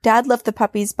 Dad left the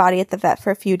puppy's body at the vet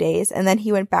for a few days, and then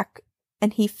he went back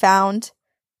and he found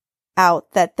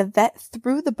out that the vet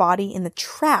threw the body in the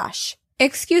trash.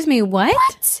 Excuse me,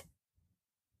 what?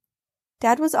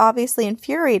 Dad was obviously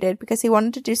infuriated because he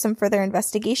wanted to do some further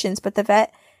investigations, but the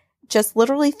vet just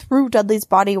literally threw Dudley's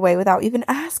body away without even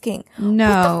asking.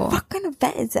 No. What the fuck kind of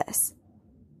vet is this?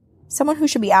 Someone who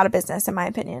should be out of business, in my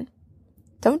opinion.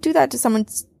 Don't do that to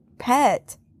someone's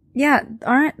pet. Yeah,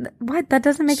 what? That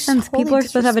doesn't make sense. Totally People are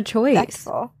supposed to have a choice.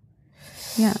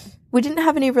 Yeah. We didn't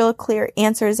have any real clear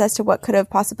answers as to what could have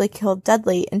possibly killed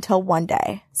Dudley until one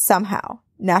day, somehow,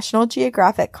 National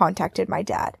Geographic contacted my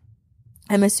dad.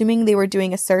 I'm assuming they were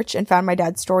doing a search and found my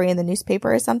dad's story in the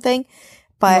newspaper or something,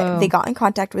 but they got in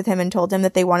contact with him and told him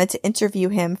that they wanted to interview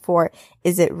him for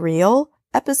Is It Real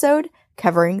episode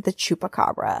covering the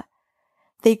chupacabra.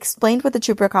 They explained what the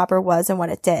chupacabra was and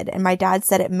what it did, and my dad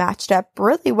said it matched up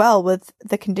really well with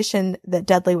the condition that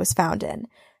Dudley was found in.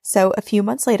 So a few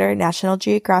months later, National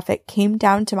Geographic came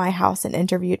down to my house and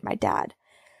interviewed my dad.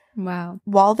 Wow.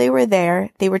 While they were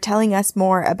there, they were telling us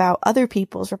more about other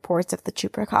people's reports of the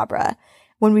chupacabra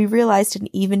when we realized an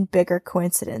even bigger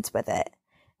coincidence with it.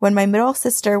 When my middle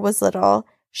sister was little,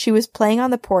 She was playing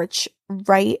on the porch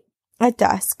right at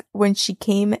dusk when she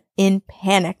came in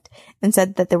panicked and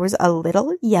said that there was a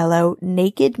little yellow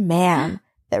naked man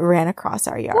that ran across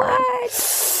our yard. What?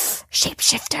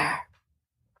 Shapeshifter.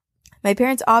 My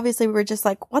parents obviously were just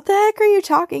like, what the heck are you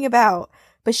talking about?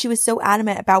 But she was so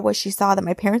adamant about what she saw that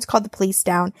my parents called the police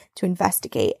down to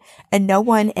investigate, and no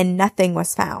one and nothing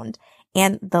was found.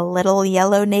 And the little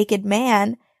yellow naked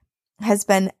man has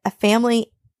been a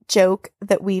family joke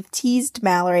that we've teased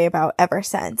Mallory about ever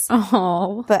since.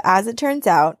 Oh. But as it turns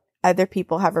out, other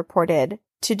people have reported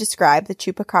to describe the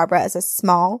chupacabra as a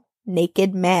small,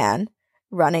 naked man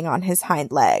running on his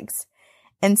hind legs,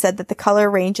 and said that the color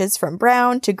ranges from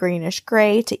brown to greenish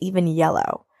gray to even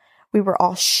yellow. We were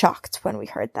all shocked when we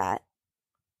heard that.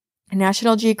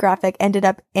 National Geographic ended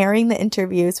up airing the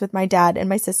interviews with my dad and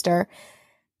my sister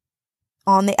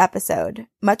on the episode,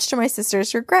 much to my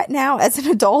sister's regret now as an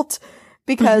adult,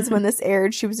 because when this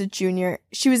aired, she was in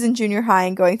junior high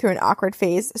and going through an awkward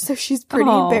phase, so she's pretty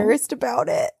embarrassed about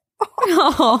it.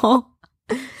 Oh.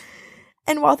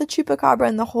 And while the chupacabra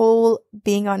and the whole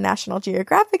being on National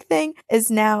Geographic thing is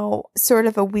now sort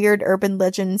of a weird urban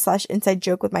legend / inside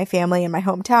joke with my family in my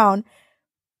hometown,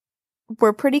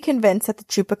 we're pretty convinced that the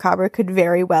chupacabra could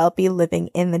very well be living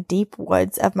in the deep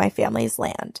woods of my family's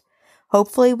land.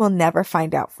 Hopefully we'll never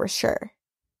find out for sure.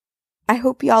 I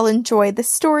hope y'all enjoy the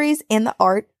stories and the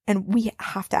art, and we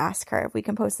have to ask her if we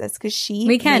can post this, because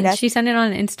we can. She sent it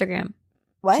on Instagram.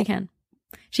 What? She can.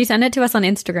 She sent it to us on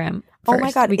Instagram first. Oh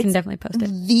my God. We can definitely post it.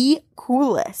 The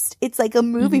coolest. It's like a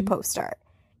movie poster.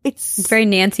 It's very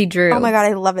Nancy Drew. Oh my God.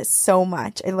 I love it so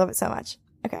much. I love it so much.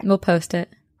 Okay. We'll post it.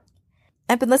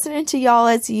 I've been listening to y'all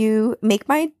as you make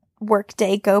my work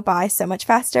day go by so much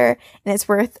faster, and it's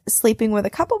worth sleeping with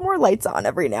a couple more lights on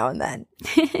every now and then.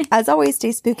 As always,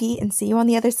 stay spooky and see you on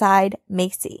the other side,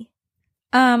 Macy.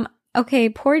 Okay,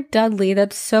 poor Dudley.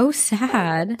 That's so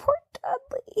sad. Poor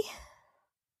Dudley.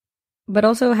 But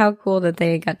also how cool that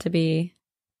they got to be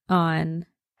on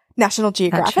National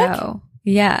Geographic. That show.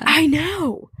 Yeah. I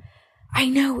know.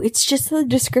 It's just the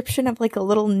description of like a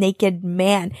little naked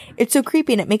man. It's so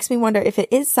creepy, and it makes me wonder if it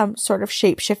is some sort of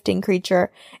shape-shifting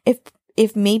creature.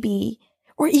 If maybe,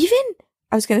 or even,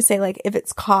 I was going to say like if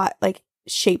it's caught like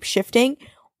shape-shifting,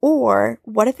 or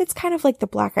what if it's kind of like the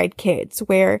Black-Eyed Kids,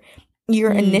 where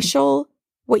your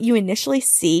what you initially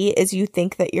see is you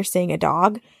think that you're seeing a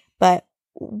dog, but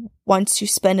once you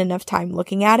spend enough time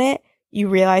looking at it, you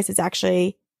realize it's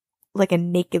actually like a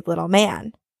naked little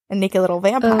man, a naked little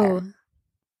vampire. Oh,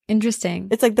 interesting.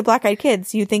 It's like the Black-Eyed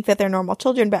Kids. You think that they're normal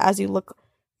children, but as you look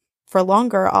for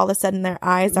longer, all of a sudden their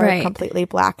eyes are completely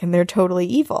black and they're totally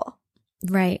evil.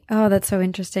 Right. Oh, that's so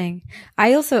interesting.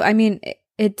 It's,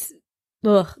 can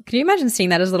you imagine seeing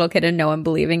that as a little kid and no one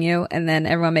believing you, and then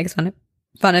everyone makes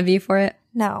fun of you for it?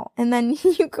 No. And then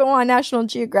you go on National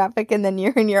Geographic and then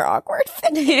you're in your awkward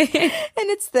phase and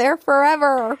it's there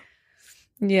forever.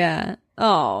 Yeah.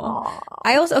 Oh.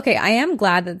 I am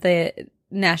glad that the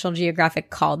National Geographic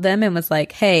called them and was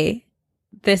like, hey,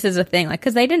 this is a thing. Like,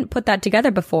 because they didn't put that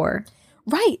together before.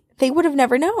 Right. They would have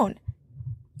never known.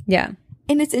 Yeah.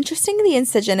 And it's interesting, the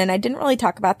incision, and I didn't really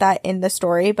talk about that in the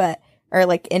story, or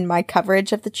like in my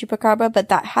coverage of the chupacabra, but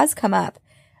that has come up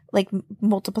like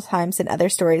multiple times in other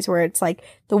stories where it's like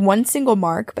the one single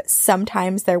mark, but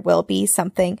sometimes there will be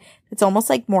something that's almost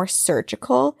like more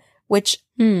surgical, which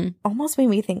almost made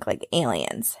me think like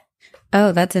aliens.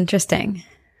 Oh, that's interesting.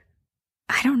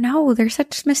 I don't know. They're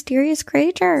such mysterious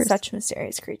creatures.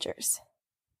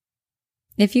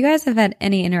 If you guys have had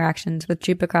any interactions with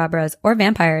chupacabras or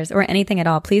vampires or anything at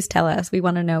all, please tell us. We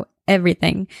want to know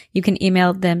everything. You can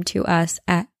email them to us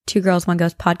at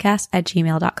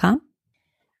twogirlsoneghostpodcast@gmail.com.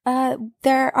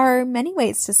 There are many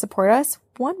ways to support us.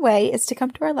 One way is to come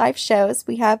to our live shows.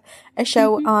 We have a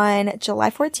show on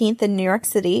July 14th in New York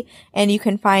City, and you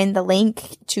can find the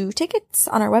link to tickets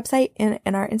on our website in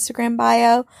our Instagram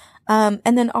bio.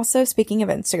 And then also, speaking of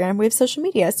Instagram, we have social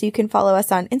media, so you can follow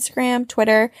us on Instagram,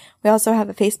 Twitter. We also have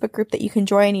a Facebook group that you can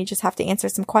join. You just have to answer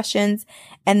some questions.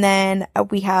 And then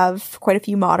we have quite a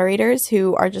few moderators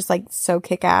who are just like so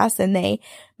kick-ass, and they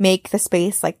make the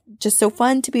space like just so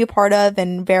fun to be a part of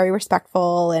and very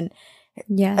respectful and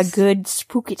a good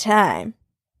spooky time.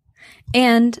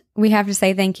 And we have to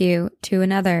say thank you to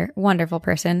another wonderful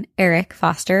person, Eric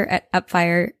Foster at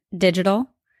Upfire Digital,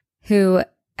 who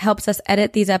helps us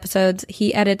edit these episodes.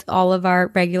 He edits all of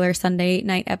our regular Sunday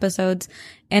night episodes,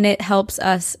 and it helps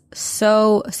us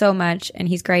so much. And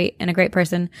he's great and a great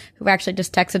person who actually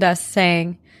just texted us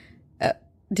saying,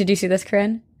 did you see this,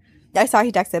 Corinne? I saw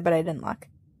he texted, but I didn't look.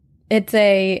 It's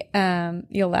a,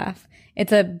 you'll laugh.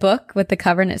 It's a book with the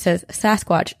cover and it says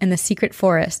Sasquatch in the Secret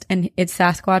Forest. And it's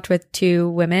Sasquatch with two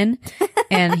women.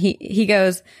 And he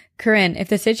goes, Corinne, if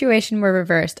the situation were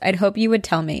reversed, I'd hope you would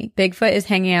tell me. Bigfoot is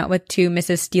hanging out with two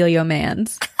Mrs.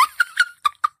 Steal-Yo-Mans.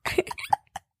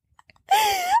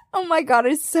 Oh my God,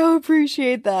 I so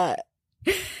appreciate that.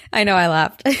 I know, I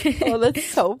laughed. Oh, that's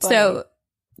so funny. So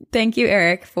thank you,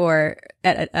 Eric, for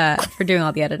doing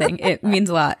all the editing. It means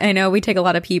a lot. I know we take a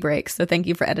lot of pee breaks, so thank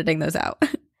you for editing those out.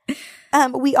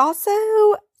 We also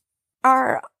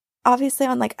are obviously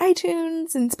on like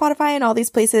iTunes and Spotify and all these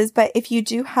places, but if you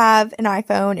do have an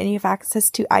iPhone and you have access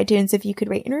to iTunes, if you could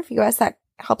rate and review us, that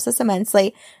helps us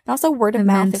immensely. And also word of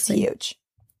mouth is huge,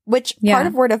 which part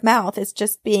of word of mouth is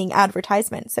just being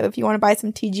advertisement. So if you want to buy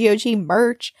some TGOG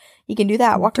merch, you can do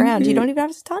that. Walk around. You don't even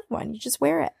have to tell anyone. You just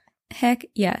wear it. Heck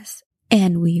yes.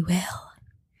 And we will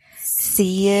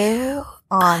see you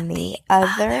on the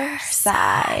other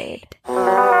side.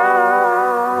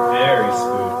 Very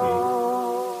spooky.